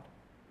God.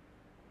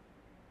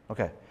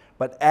 Okay,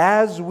 but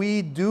as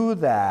we do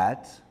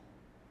that,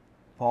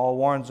 Paul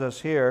warns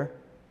us here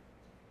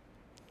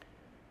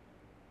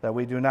that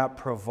we do not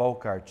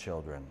provoke our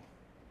children.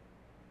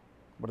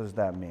 What does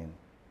that mean?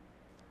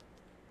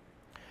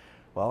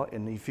 Well,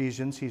 in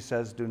Ephesians, he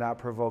says, do not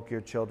provoke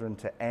your children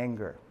to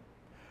anger.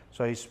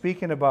 So he's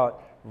speaking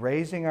about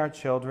raising our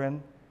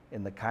children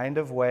in the kind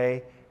of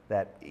way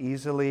that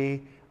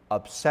easily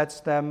upsets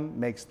them,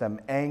 makes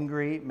them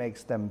angry,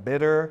 makes them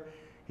bitter.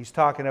 He's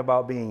talking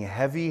about being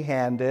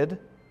heavy-handed.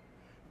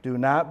 Do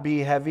not be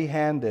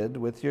heavy-handed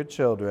with your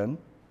children.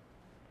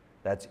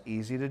 That's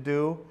easy to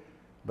do,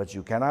 but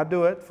you cannot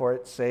do it, for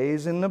it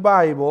says in the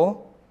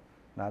Bible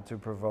not to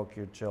provoke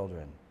your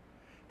children.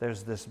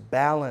 There's this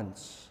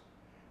balance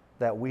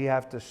that we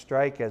have to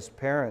strike as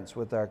parents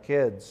with our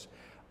kids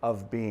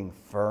of being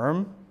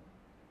firm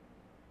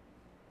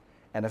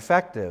and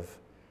effective,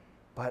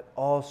 but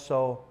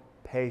also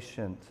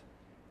patient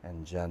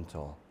and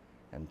gentle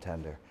and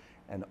tender.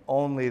 And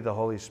only the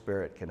Holy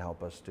Spirit can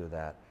help us do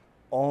that.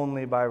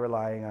 Only by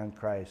relying on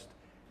Christ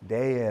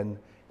day in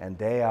and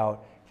day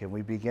out can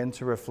we begin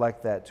to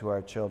reflect that to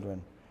our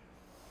children.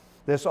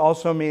 This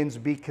also means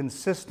be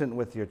consistent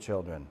with your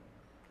children.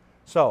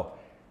 So,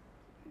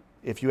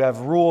 if you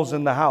have rules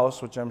in the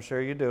house, which I'm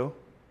sure you do,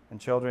 and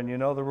children, you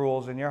know the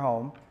rules in your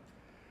home,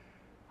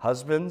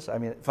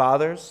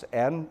 fathers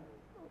and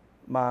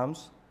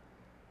moms,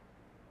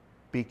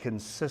 be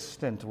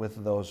consistent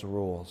with those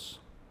rules.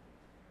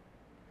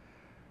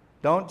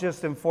 Don't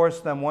just enforce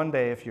them one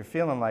day if you're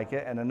feeling like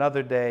it, and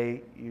another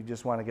day you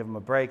just want to give them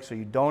a break, so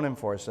you don't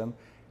enforce them.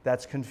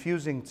 That's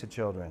confusing to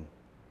children.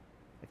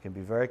 It can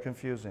be very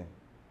confusing.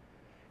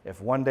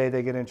 If one day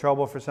they get in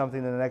trouble for something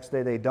and the next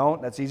day they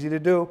don't, that's easy to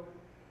do.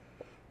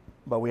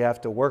 But we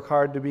have to work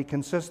hard to be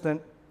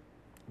consistent,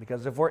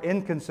 because if we're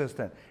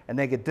inconsistent and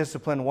they get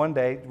disciplined one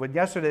day, when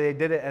yesterday they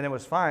did it and it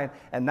was fine,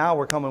 and now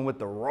we're coming with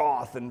the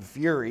wrath and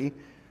fury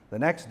the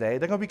next day,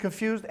 they're going to be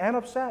confused and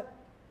upset.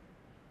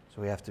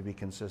 So we have to be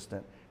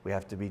consistent. We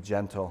have to be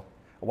gentle.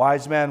 A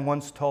wise man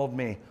once told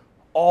me,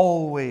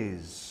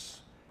 always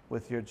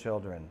with your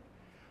children,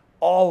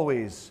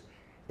 always,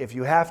 if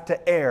you have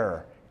to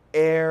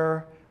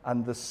err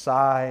on the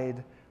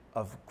side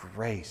of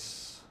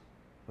grace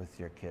with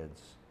your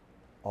kids.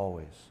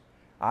 Always.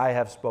 I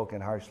have spoken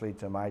harshly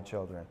to my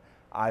children.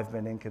 I've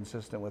been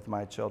inconsistent with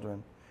my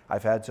children.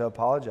 I've had to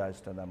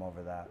apologize to them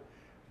over that.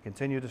 I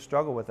continue to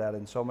struggle with that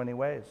in so many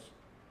ways.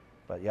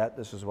 But yet,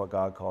 this is what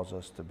God calls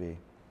us to be.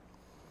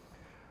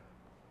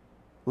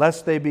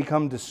 Lest they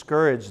become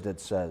discouraged, it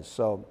says.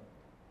 So,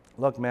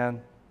 look,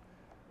 man,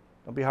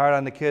 don't be hard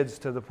on the kids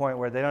to the point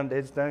where they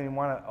just don't even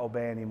want to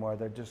obey anymore.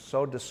 They're just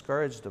so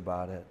discouraged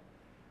about it.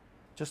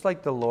 Just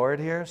like the Lord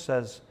here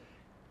says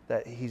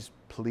that He's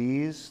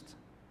pleased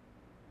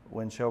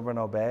when children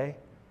obey,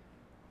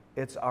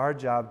 it's our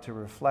job to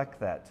reflect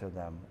that to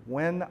them.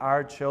 When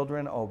our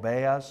children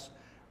obey us,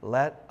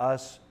 let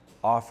us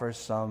offer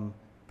some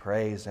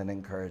praise and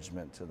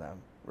encouragement to them.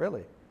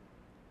 Really.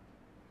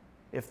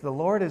 If the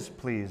Lord is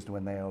pleased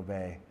when they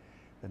obey,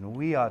 then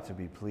we ought to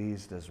be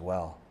pleased as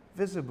well,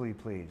 visibly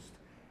pleased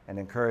and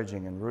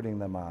encouraging and rooting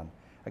them on.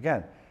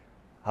 Again,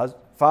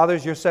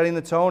 fathers, you're setting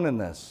the tone in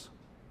this.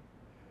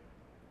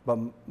 But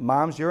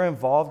moms, you're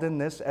involved in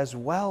this as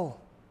well.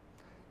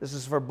 This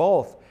is for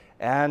both.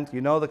 And you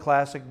know the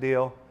classic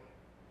deal,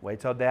 wait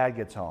till dad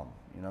gets home.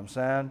 You know what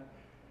I'm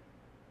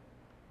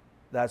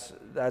saying?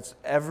 That's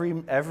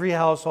every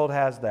household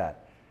has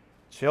that.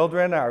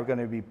 Children are going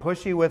to be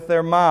pushy with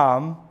their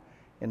mom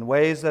in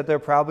ways that they're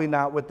probably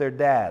not with their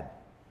dad.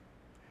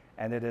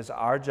 And it is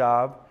our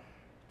job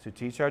to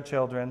teach our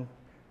children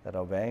that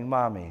obeying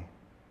mommy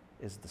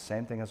is the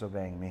same thing as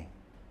obeying me.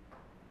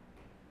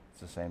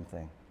 It's the same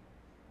thing.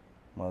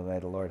 Well, may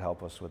the Lord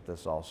help us with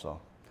this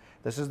also.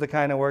 This is the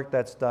kind of work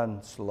that's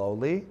done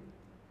slowly,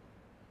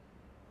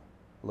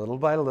 little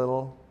by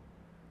little,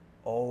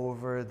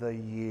 over the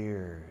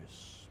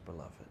years,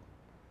 beloved.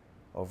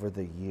 Over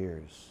the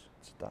years,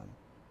 it's done.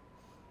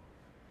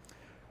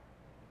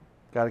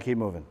 Got to keep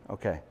moving.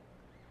 Okay.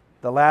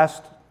 The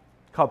last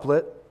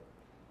couplet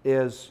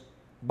is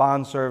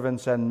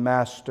bondservants and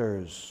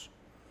masters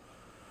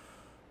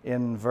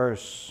in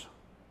verse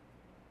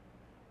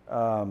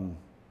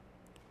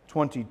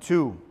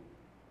 22.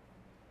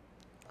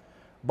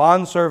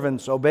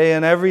 Bondservants, obey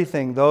in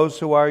everything those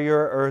who are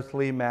your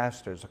earthly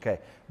masters. Okay,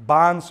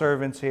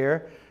 bondservants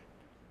here,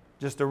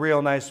 just a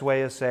real nice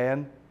way of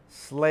saying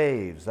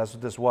slaves. That's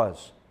what this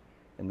was.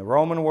 In the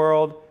Roman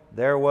world,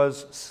 there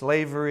was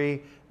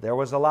slavery. There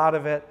was a lot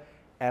of it,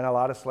 and a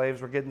lot of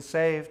slaves were getting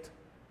saved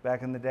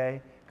back in the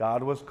day.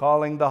 God was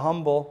calling the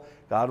humble.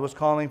 God was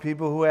calling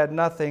people who had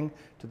nothing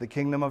to the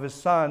kingdom of His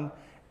Son,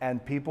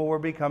 and people were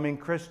becoming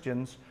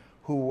Christians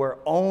who were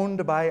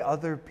owned by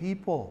other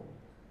people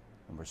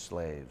and were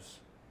slaves.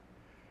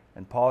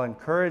 And Paul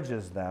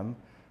encourages them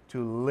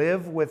to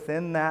live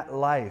within that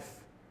life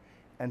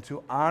and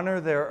to honor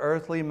their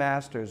earthly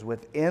masters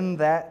within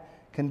that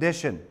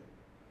condition.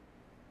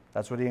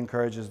 That's what he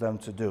encourages them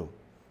to do.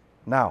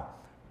 Now,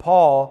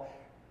 Paul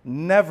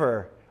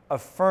never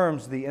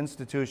affirms the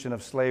institution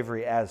of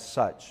slavery as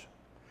such.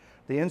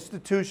 The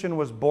institution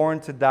was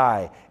born to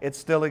die. It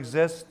still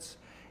exists.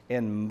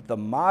 In the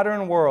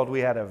modern world, we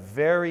had a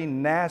very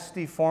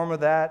nasty form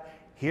of that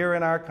here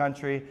in our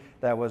country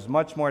that was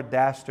much more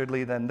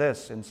dastardly than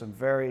this in some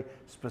very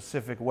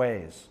specific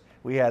ways.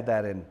 We had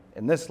that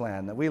in this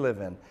land that we live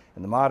in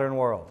the modern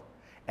world.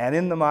 And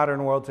in the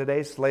modern world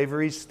today,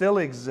 slavery still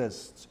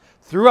exists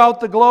throughout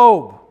the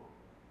globe.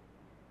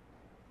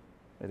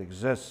 It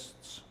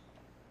exists.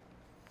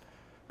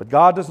 But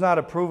God does not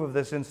approve of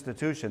this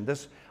institution.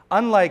 This,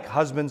 unlike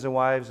husbands and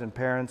wives and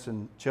parents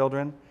and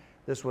children,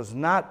 this was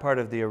not part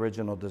of the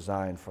original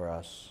design for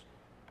us.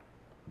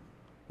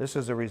 This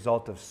is a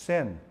result of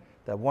sin,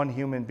 that one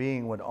human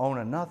being would own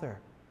another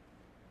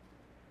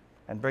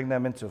and bring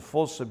them into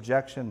full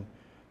subjection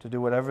to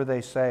do whatever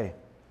they say.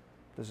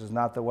 This is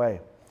not the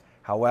way.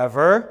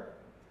 However,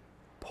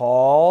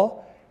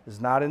 Paul is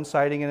not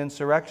inciting an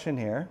insurrection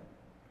here.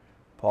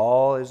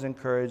 Paul is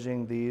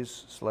encouraging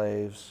these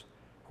slaves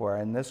who are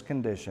in this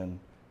condition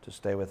to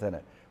stay within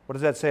it. What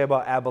does that say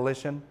about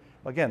abolition?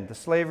 Again, the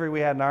slavery we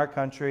had in our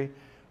country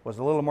was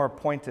a little more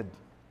pointed.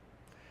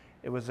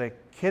 It was a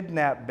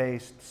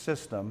kidnap-based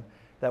system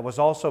that was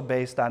also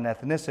based on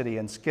ethnicity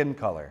and skin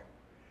color.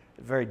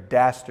 Very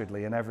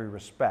dastardly in every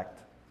respect.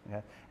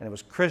 Okay? And it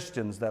was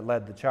Christians that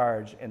led the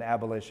charge in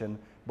abolition,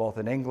 both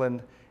in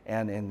England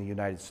and in the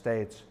United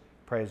States.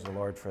 Praise the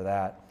Lord for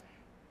that.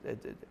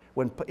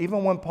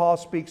 Even when Paul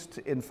speaks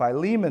in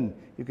Philemon,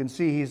 you can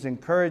see he's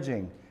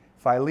encouraging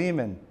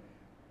Philemon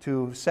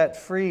to set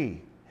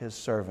free his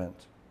servant.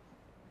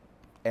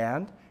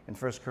 And in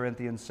 1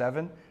 Corinthians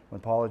 7,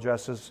 when Paul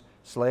addresses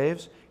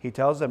slaves, he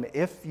tells them,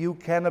 if you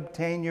can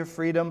obtain your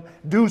freedom,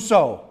 do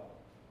so.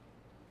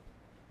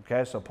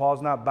 Okay, so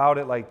Paul's not about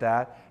it like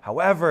that.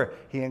 However,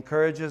 he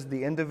encourages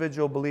the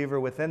individual believer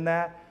within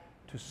that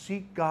to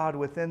seek God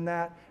within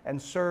that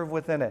and serve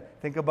within it.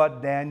 Think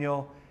about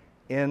Daniel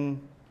in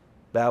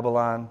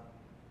Babylon.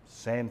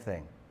 Same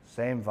thing,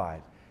 same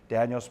vibe.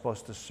 Daniel's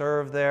supposed to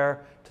serve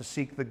there, to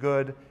seek the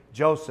good.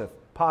 Joseph,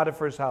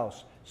 Potiphar's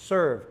house,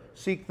 serve,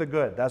 seek the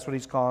good. That's what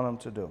he's calling them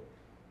to do.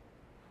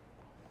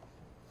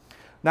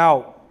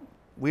 Now,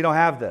 we don't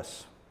have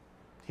this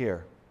here. You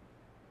know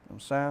what I'm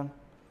saying?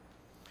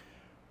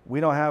 We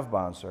don't have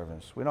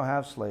bondservants. We don't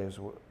have slaves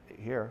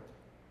here.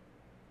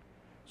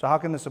 So how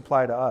can this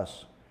apply to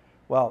us?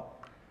 Well,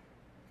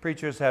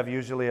 preachers have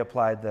usually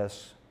applied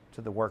this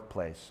to the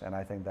workplace, and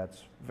I think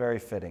that's very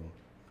fitting.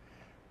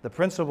 The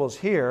principles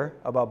here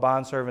about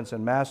bondservants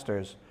and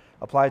masters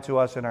apply to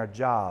us in our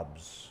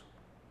jobs.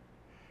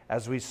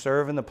 As we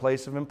serve in the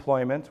place of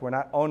employment, we're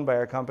not owned by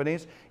our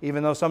companies,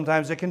 even though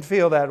sometimes it can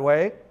feel that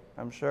way,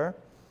 I'm sure.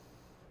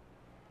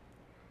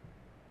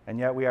 And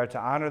yet we are to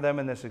honor them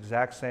in this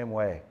exact same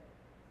way.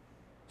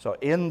 So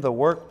in the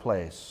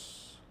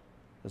workplace,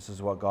 this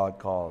is what God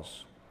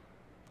calls.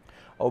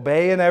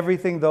 Obey in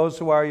everything those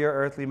who are your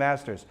earthly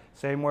masters.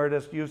 Same word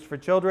as used for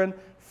children.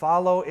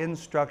 Follow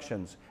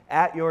instructions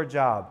at your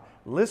job.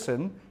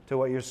 Listen to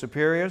what your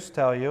superiors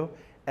tell you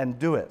and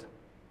do it.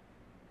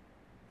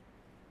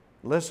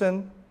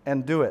 Listen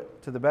and do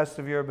it to the best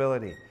of your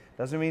ability.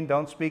 Doesn't mean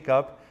don't speak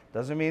up.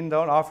 Doesn't mean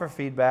don't offer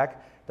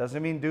feedback.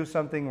 Doesn't mean do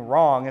something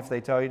wrong if they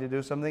tell you to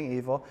do something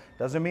evil.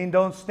 Doesn't mean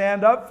don't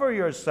stand up for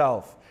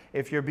yourself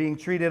if you're being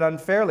treated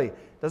unfairly.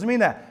 Doesn't mean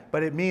that.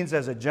 But it means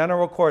as a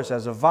general course,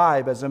 as a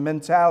vibe, as a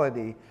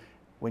mentality,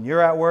 when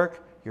you're at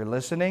work, you're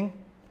listening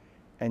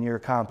and you're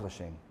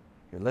accomplishing.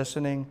 You're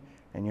listening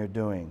and you're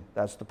doing.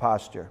 That's the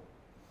posture.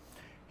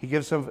 He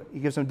gives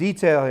some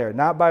detail here,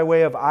 not by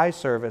way of eye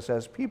service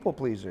as people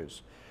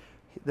pleasers.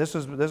 This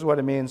is what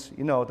it means,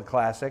 you know, the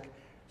classic.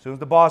 As soon as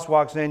the boss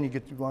walks in,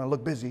 you want to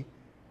look busy. You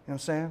know what I'm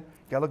saying?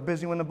 You got to look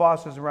busy when the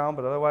boss is around,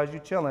 but otherwise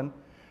you're chilling.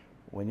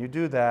 When you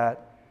do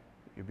that,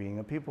 you're being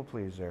a people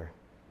pleaser.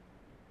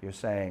 You're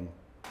saying,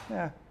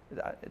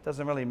 it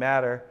doesn't really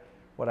matter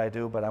what I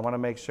do, but I want to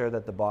make sure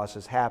that the boss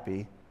is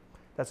happy.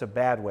 That's a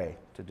bad way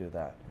to do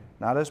that.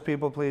 Not as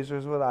people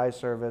pleasers with eye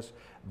service,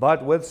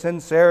 but with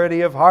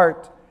sincerity of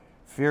heart,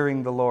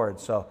 fearing the Lord.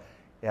 So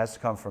it has to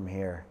come from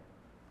here.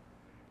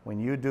 When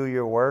you do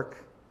your work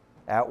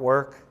at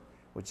work,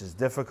 which is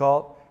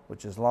difficult,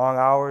 which is long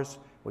hours,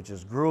 which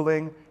is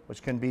grueling,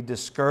 which can be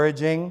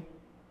discouraging,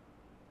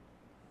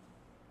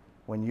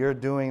 when you're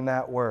doing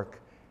that work,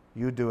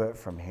 you do it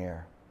from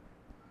here.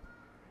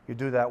 You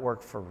do that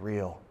work for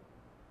real.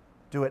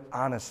 Do it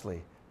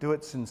honestly. Do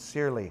it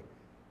sincerely.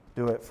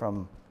 Do it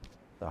from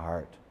the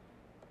heart.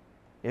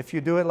 If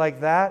you do it like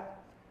that,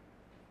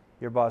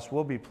 your boss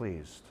will be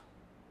pleased.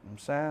 You know what I'm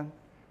saying?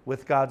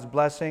 With God's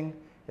blessing,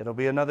 it'll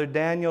be another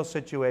Daniel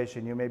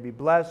situation. You may be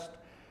blessed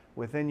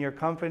within your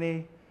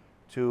company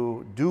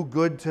to do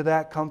good to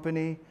that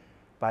company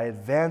by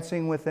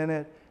advancing within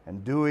it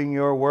and doing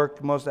your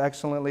work most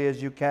excellently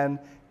as you can.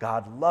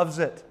 God loves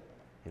it.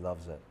 He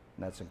loves it.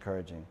 And that's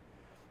encouraging.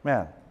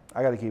 Man,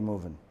 I got to keep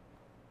moving.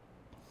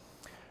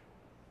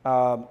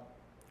 We're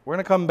going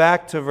to come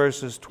back to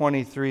verses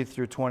 23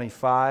 through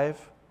 25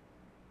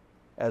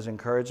 as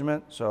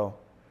encouragement.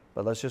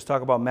 But let's just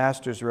talk about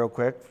masters real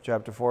quick.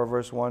 Chapter 4,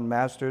 verse 1.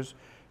 Masters,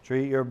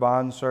 treat your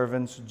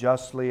bondservants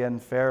justly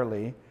and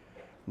fairly,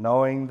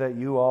 knowing that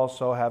you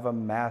also have a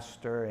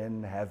master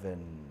in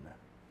heaven.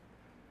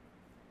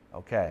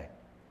 Okay.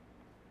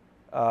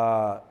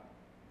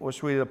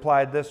 Wish we'd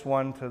applied this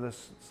one to the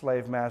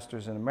slave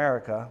masters in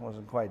America.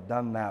 Wasn't quite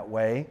done that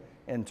way,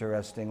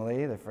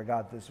 interestingly. They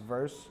forgot this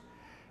verse.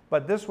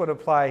 But this would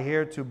apply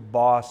here to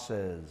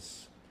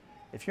bosses.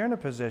 If you're in a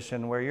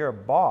position where you're a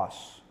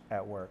boss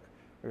at work,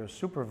 or you're a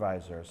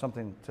supervisor, or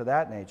something to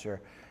that nature,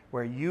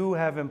 where you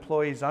have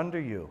employees under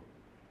you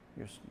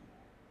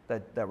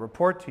that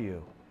report to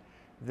you,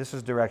 this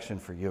is direction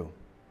for you.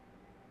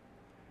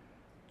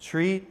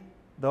 Treat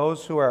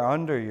those who are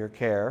under your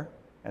care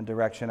and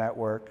direction at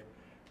work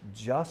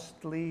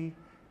justly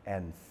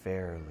and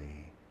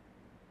fairly.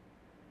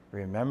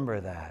 Remember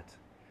that,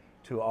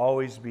 to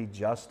always be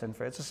just and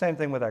fair. It's the same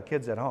thing with our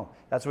kids at home.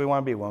 That's what we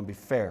want to be. We want to be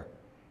fair.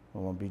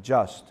 We want to be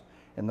just.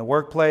 In the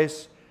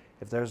workplace,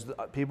 if there's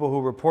people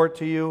who report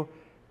to you,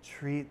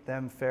 treat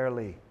them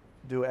fairly.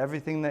 Do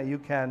everything that you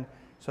can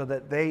so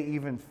that they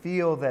even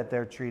feel that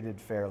they're treated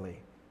fairly.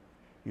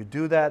 You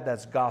do that,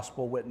 that's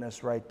gospel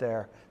witness right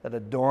there. That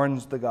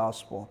adorns the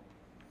gospel.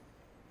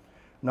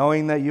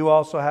 Knowing that you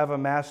also have a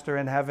master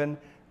in heaven,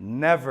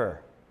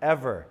 never,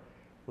 ever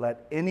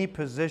let any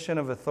position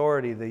of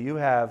authority that you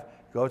have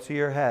go to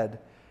your head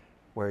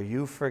where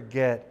you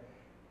forget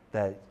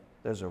that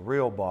there's a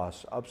real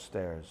boss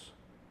upstairs.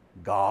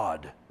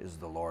 God is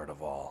the Lord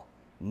of all.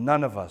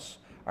 None of us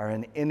are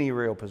in any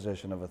real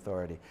position of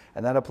authority.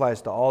 And that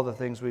applies to all the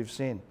things we've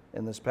seen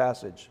in this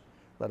passage.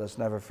 Let us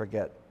never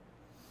forget.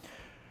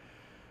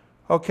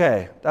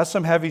 Okay, that's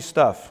some heavy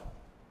stuff,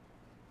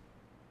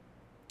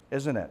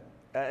 isn't it?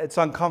 It's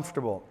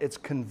uncomfortable. It's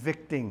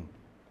convicting.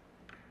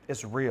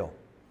 It's real.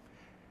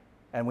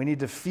 And we need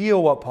to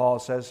feel what Paul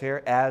says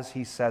here as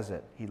he says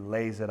it. He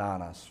lays it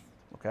on us,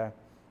 okay?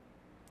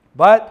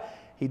 But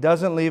he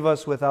doesn't leave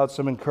us without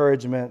some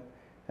encouragement,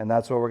 and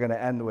that's what we're going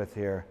to end with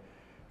here.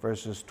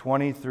 Verses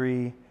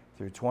 23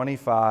 through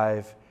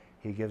 25,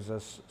 he gives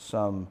us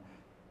some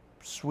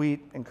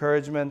sweet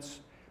encouragements.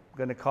 I'm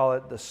going to call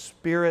it the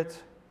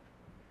spirit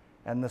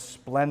and the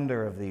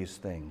splendor of these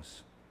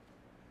things,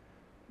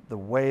 the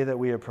way that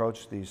we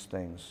approach these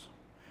things.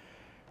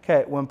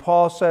 Okay, when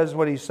Paul says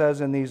what he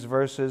says in these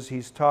verses,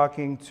 he's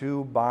talking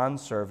to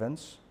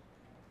bondservants.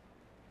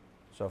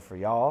 So for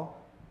y'all,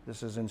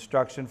 this is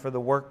instruction for the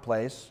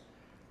workplace.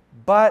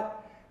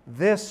 But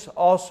this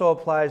also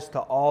applies to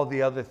all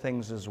the other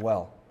things as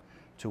well.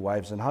 To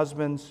wives and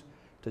husbands,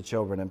 to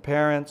children and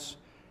parents.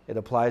 It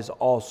applies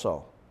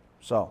also.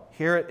 So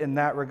hear it in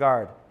that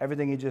regard.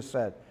 Everything he just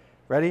said.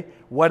 Ready?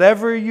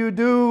 Whatever you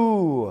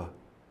do,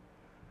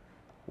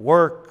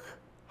 work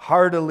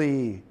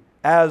heartily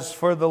as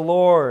for the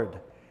Lord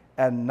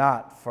and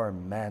not for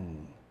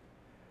men.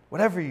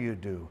 Whatever you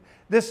do.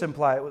 This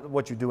implies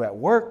what you do at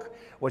work,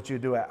 what you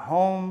do at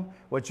home,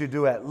 what you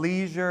do at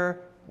leisure,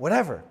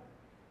 whatever.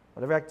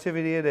 Whatever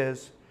activity it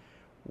is,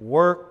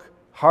 work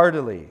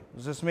heartily. What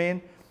does this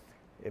mean?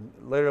 It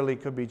literally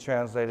could be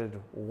translated,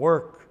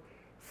 work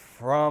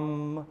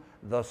from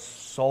the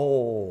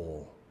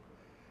soul.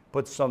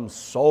 Put some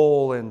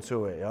soul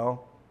into it, you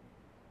know?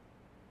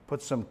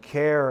 Put some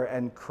care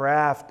and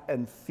craft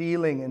and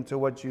feeling into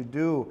what you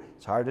do.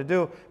 It's hard to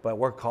do, but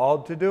we're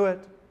called to do it.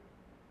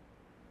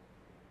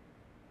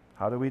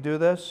 How do we do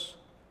this?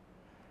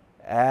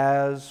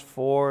 As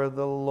for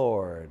the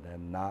Lord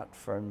and not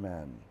for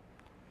men.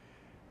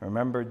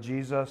 Remember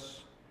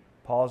Jesus?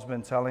 Paul's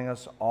been telling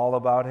us all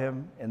about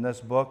him in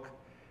this book.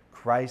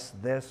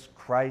 Christ this,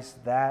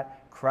 Christ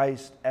that,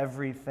 Christ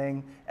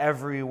everything,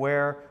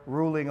 everywhere,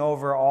 ruling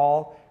over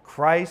all.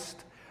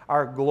 Christ,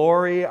 our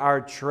glory,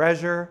 our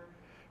treasure.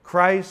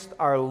 Christ,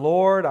 our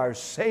Lord, our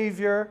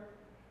Savior.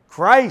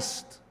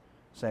 Christ.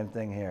 Same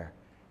thing here.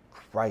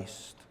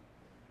 Christ.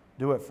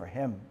 Do it for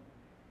him.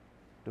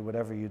 Do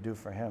whatever you do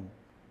for him.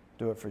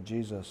 Do it for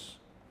Jesus.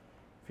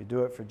 If you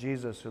do it for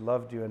Jesus who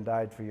loved you and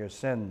died for your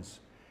sins,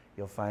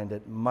 you'll find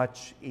it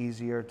much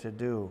easier to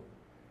do.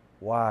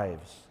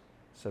 Wives,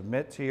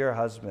 submit to your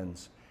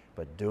husbands,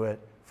 but do it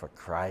for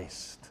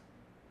Christ.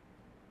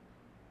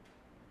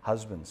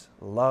 Husbands,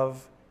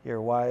 love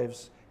your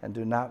wives and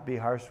do not be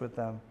harsh with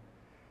them.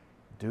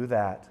 Do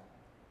that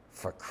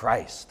for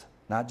Christ.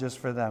 Not just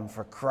for them,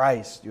 for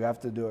Christ. You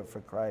have to do it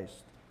for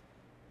Christ.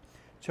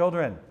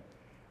 Children,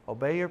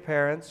 obey your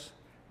parents,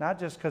 not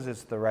just because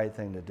it's the right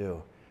thing to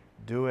do.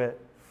 Do it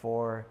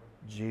for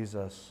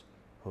Jesus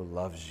who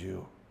loves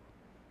you.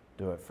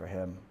 Do it for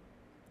him.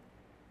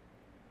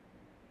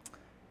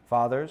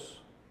 Fathers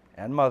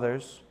and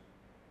mothers,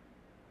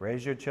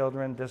 raise your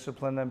children,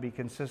 discipline them, be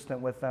consistent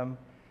with them.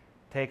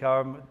 Take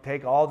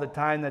all the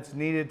time that's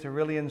needed to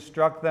really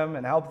instruct them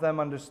and help them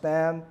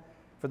understand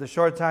for the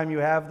short time you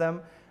have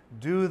them.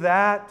 Do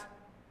that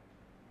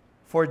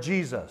for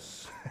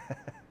Jesus.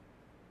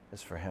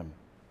 It's for him.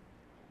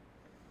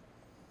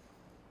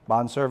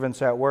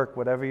 Bondservants at work,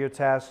 whatever your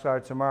tasks are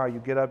tomorrow, you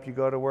get up, you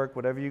go to work,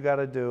 whatever you got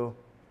to do,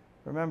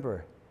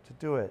 remember to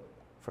do it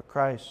for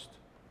Christ.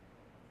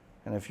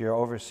 And if you're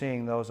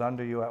overseeing those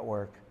under you at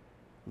work,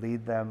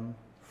 lead them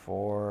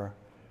for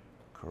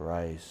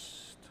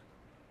Christ.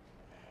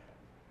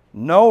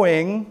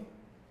 Knowing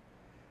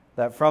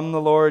that from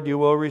the Lord you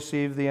will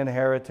receive the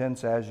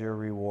inheritance as your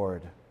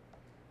reward.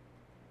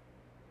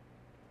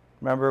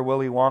 Remember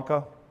Willy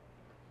Wonka?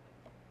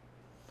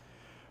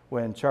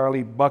 when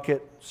Charlie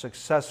Bucket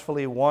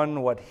successfully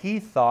won what he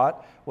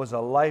thought was a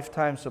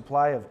lifetime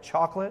supply of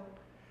chocolate,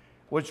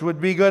 which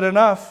would be good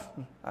enough,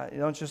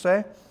 don't you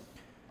say?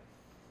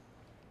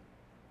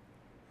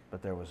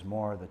 But there was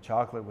more. The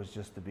chocolate was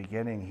just the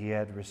beginning. He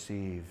had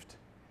received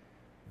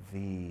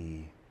the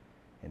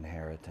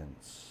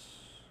inheritance.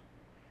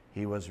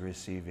 He was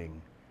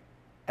receiving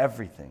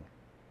everything.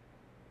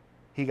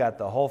 He got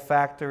the whole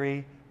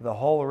factory, the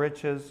whole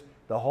riches,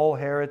 the whole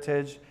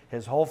heritage.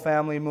 His whole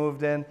family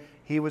moved in.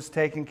 He was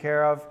taken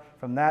care of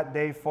from that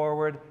day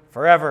forward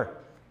forever.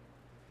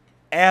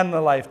 And the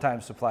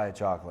lifetime supply of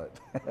chocolate.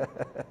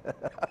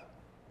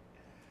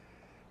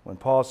 When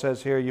Paul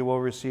says here, you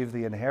will receive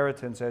the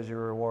inheritance as your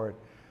reward,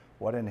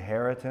 what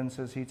inheritance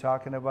is he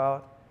talking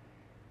about?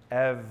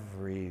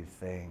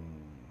 Everything.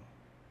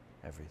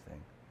 Everything.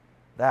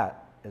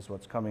 That is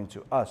what's coming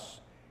to us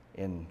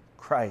in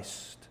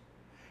Christ.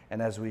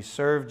 And as we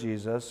serve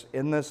Jesus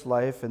in this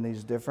life in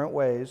these different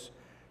ways,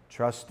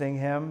 trusting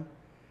Him,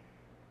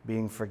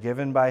 being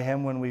forgiven by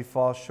Him when we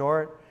fall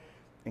short,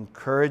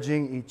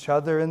 encouraging each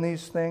other in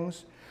these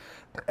things,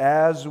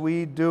 as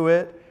we do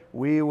it,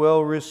 we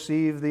will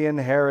receive the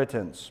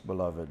inheritance,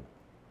 beloved.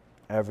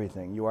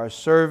 Everything. You are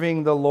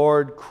serving the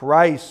Lord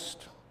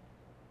Christ.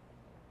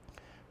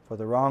 For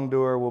the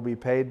wrongdoer will be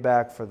paid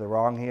back for the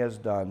wrong he has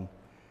done,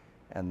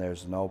 and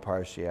there's no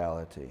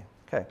partiality.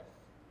 Okay.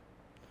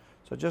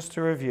 So just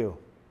to review,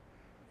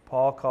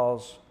 Paul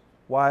calls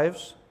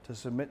wives to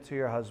submit to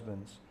your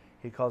husbands.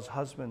 He calls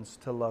husbands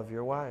to love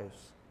your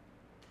wives.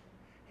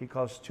 He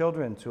calls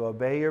children to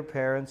obey your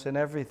parents in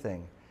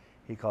everything.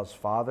 He calls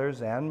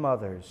fathers and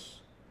mothers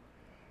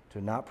to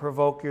not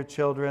provoke your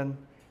children,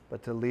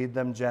 but to lead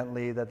them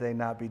gently that they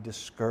not be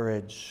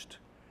discouraged.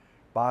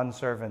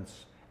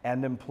 Bondservants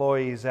and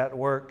employees at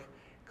work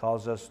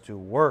calls us to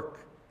work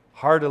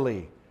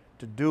heartily,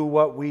 to do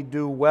what we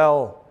do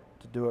well,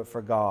 to do it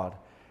for God.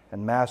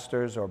 And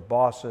masters or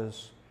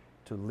bosses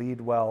to lead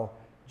well,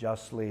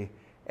 justly,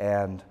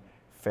 and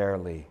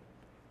fairly.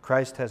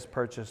 Christ has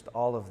purchased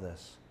all of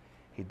this.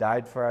 He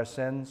died for our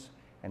sins,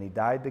 and He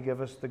died to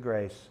give us the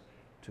grace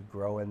to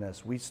grow in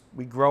this.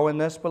 We grow in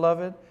this,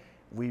 beloved.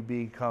 We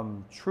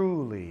become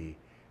truly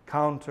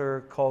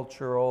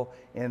countercultural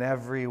in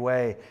every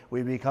way.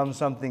 We become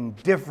something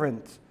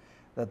different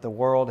that the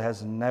world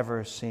has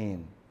never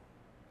seen.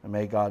 And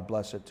may God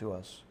bless it to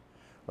us.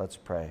 Let's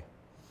pray.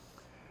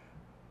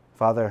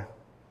 Father,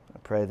 I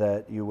pray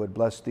that You would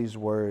bless these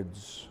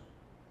words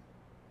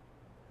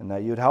and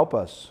that You'd help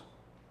us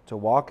to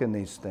walk in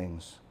these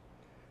things.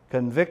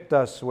 Convict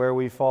us where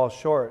we fall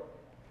short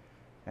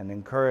and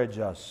encourage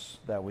us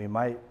that we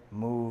might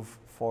move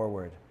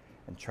forward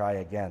and try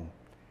again.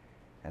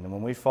 And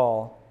when we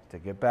fall, to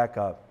get back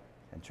up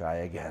and try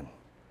again.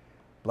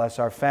 Bless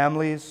our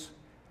families,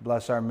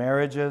 bless our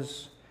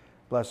marriages,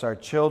 bless our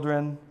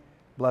children,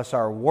 bless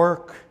our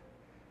work,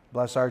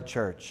 bless our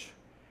church.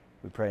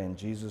 We pray in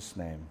Jesus'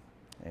 name.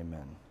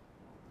 Amen.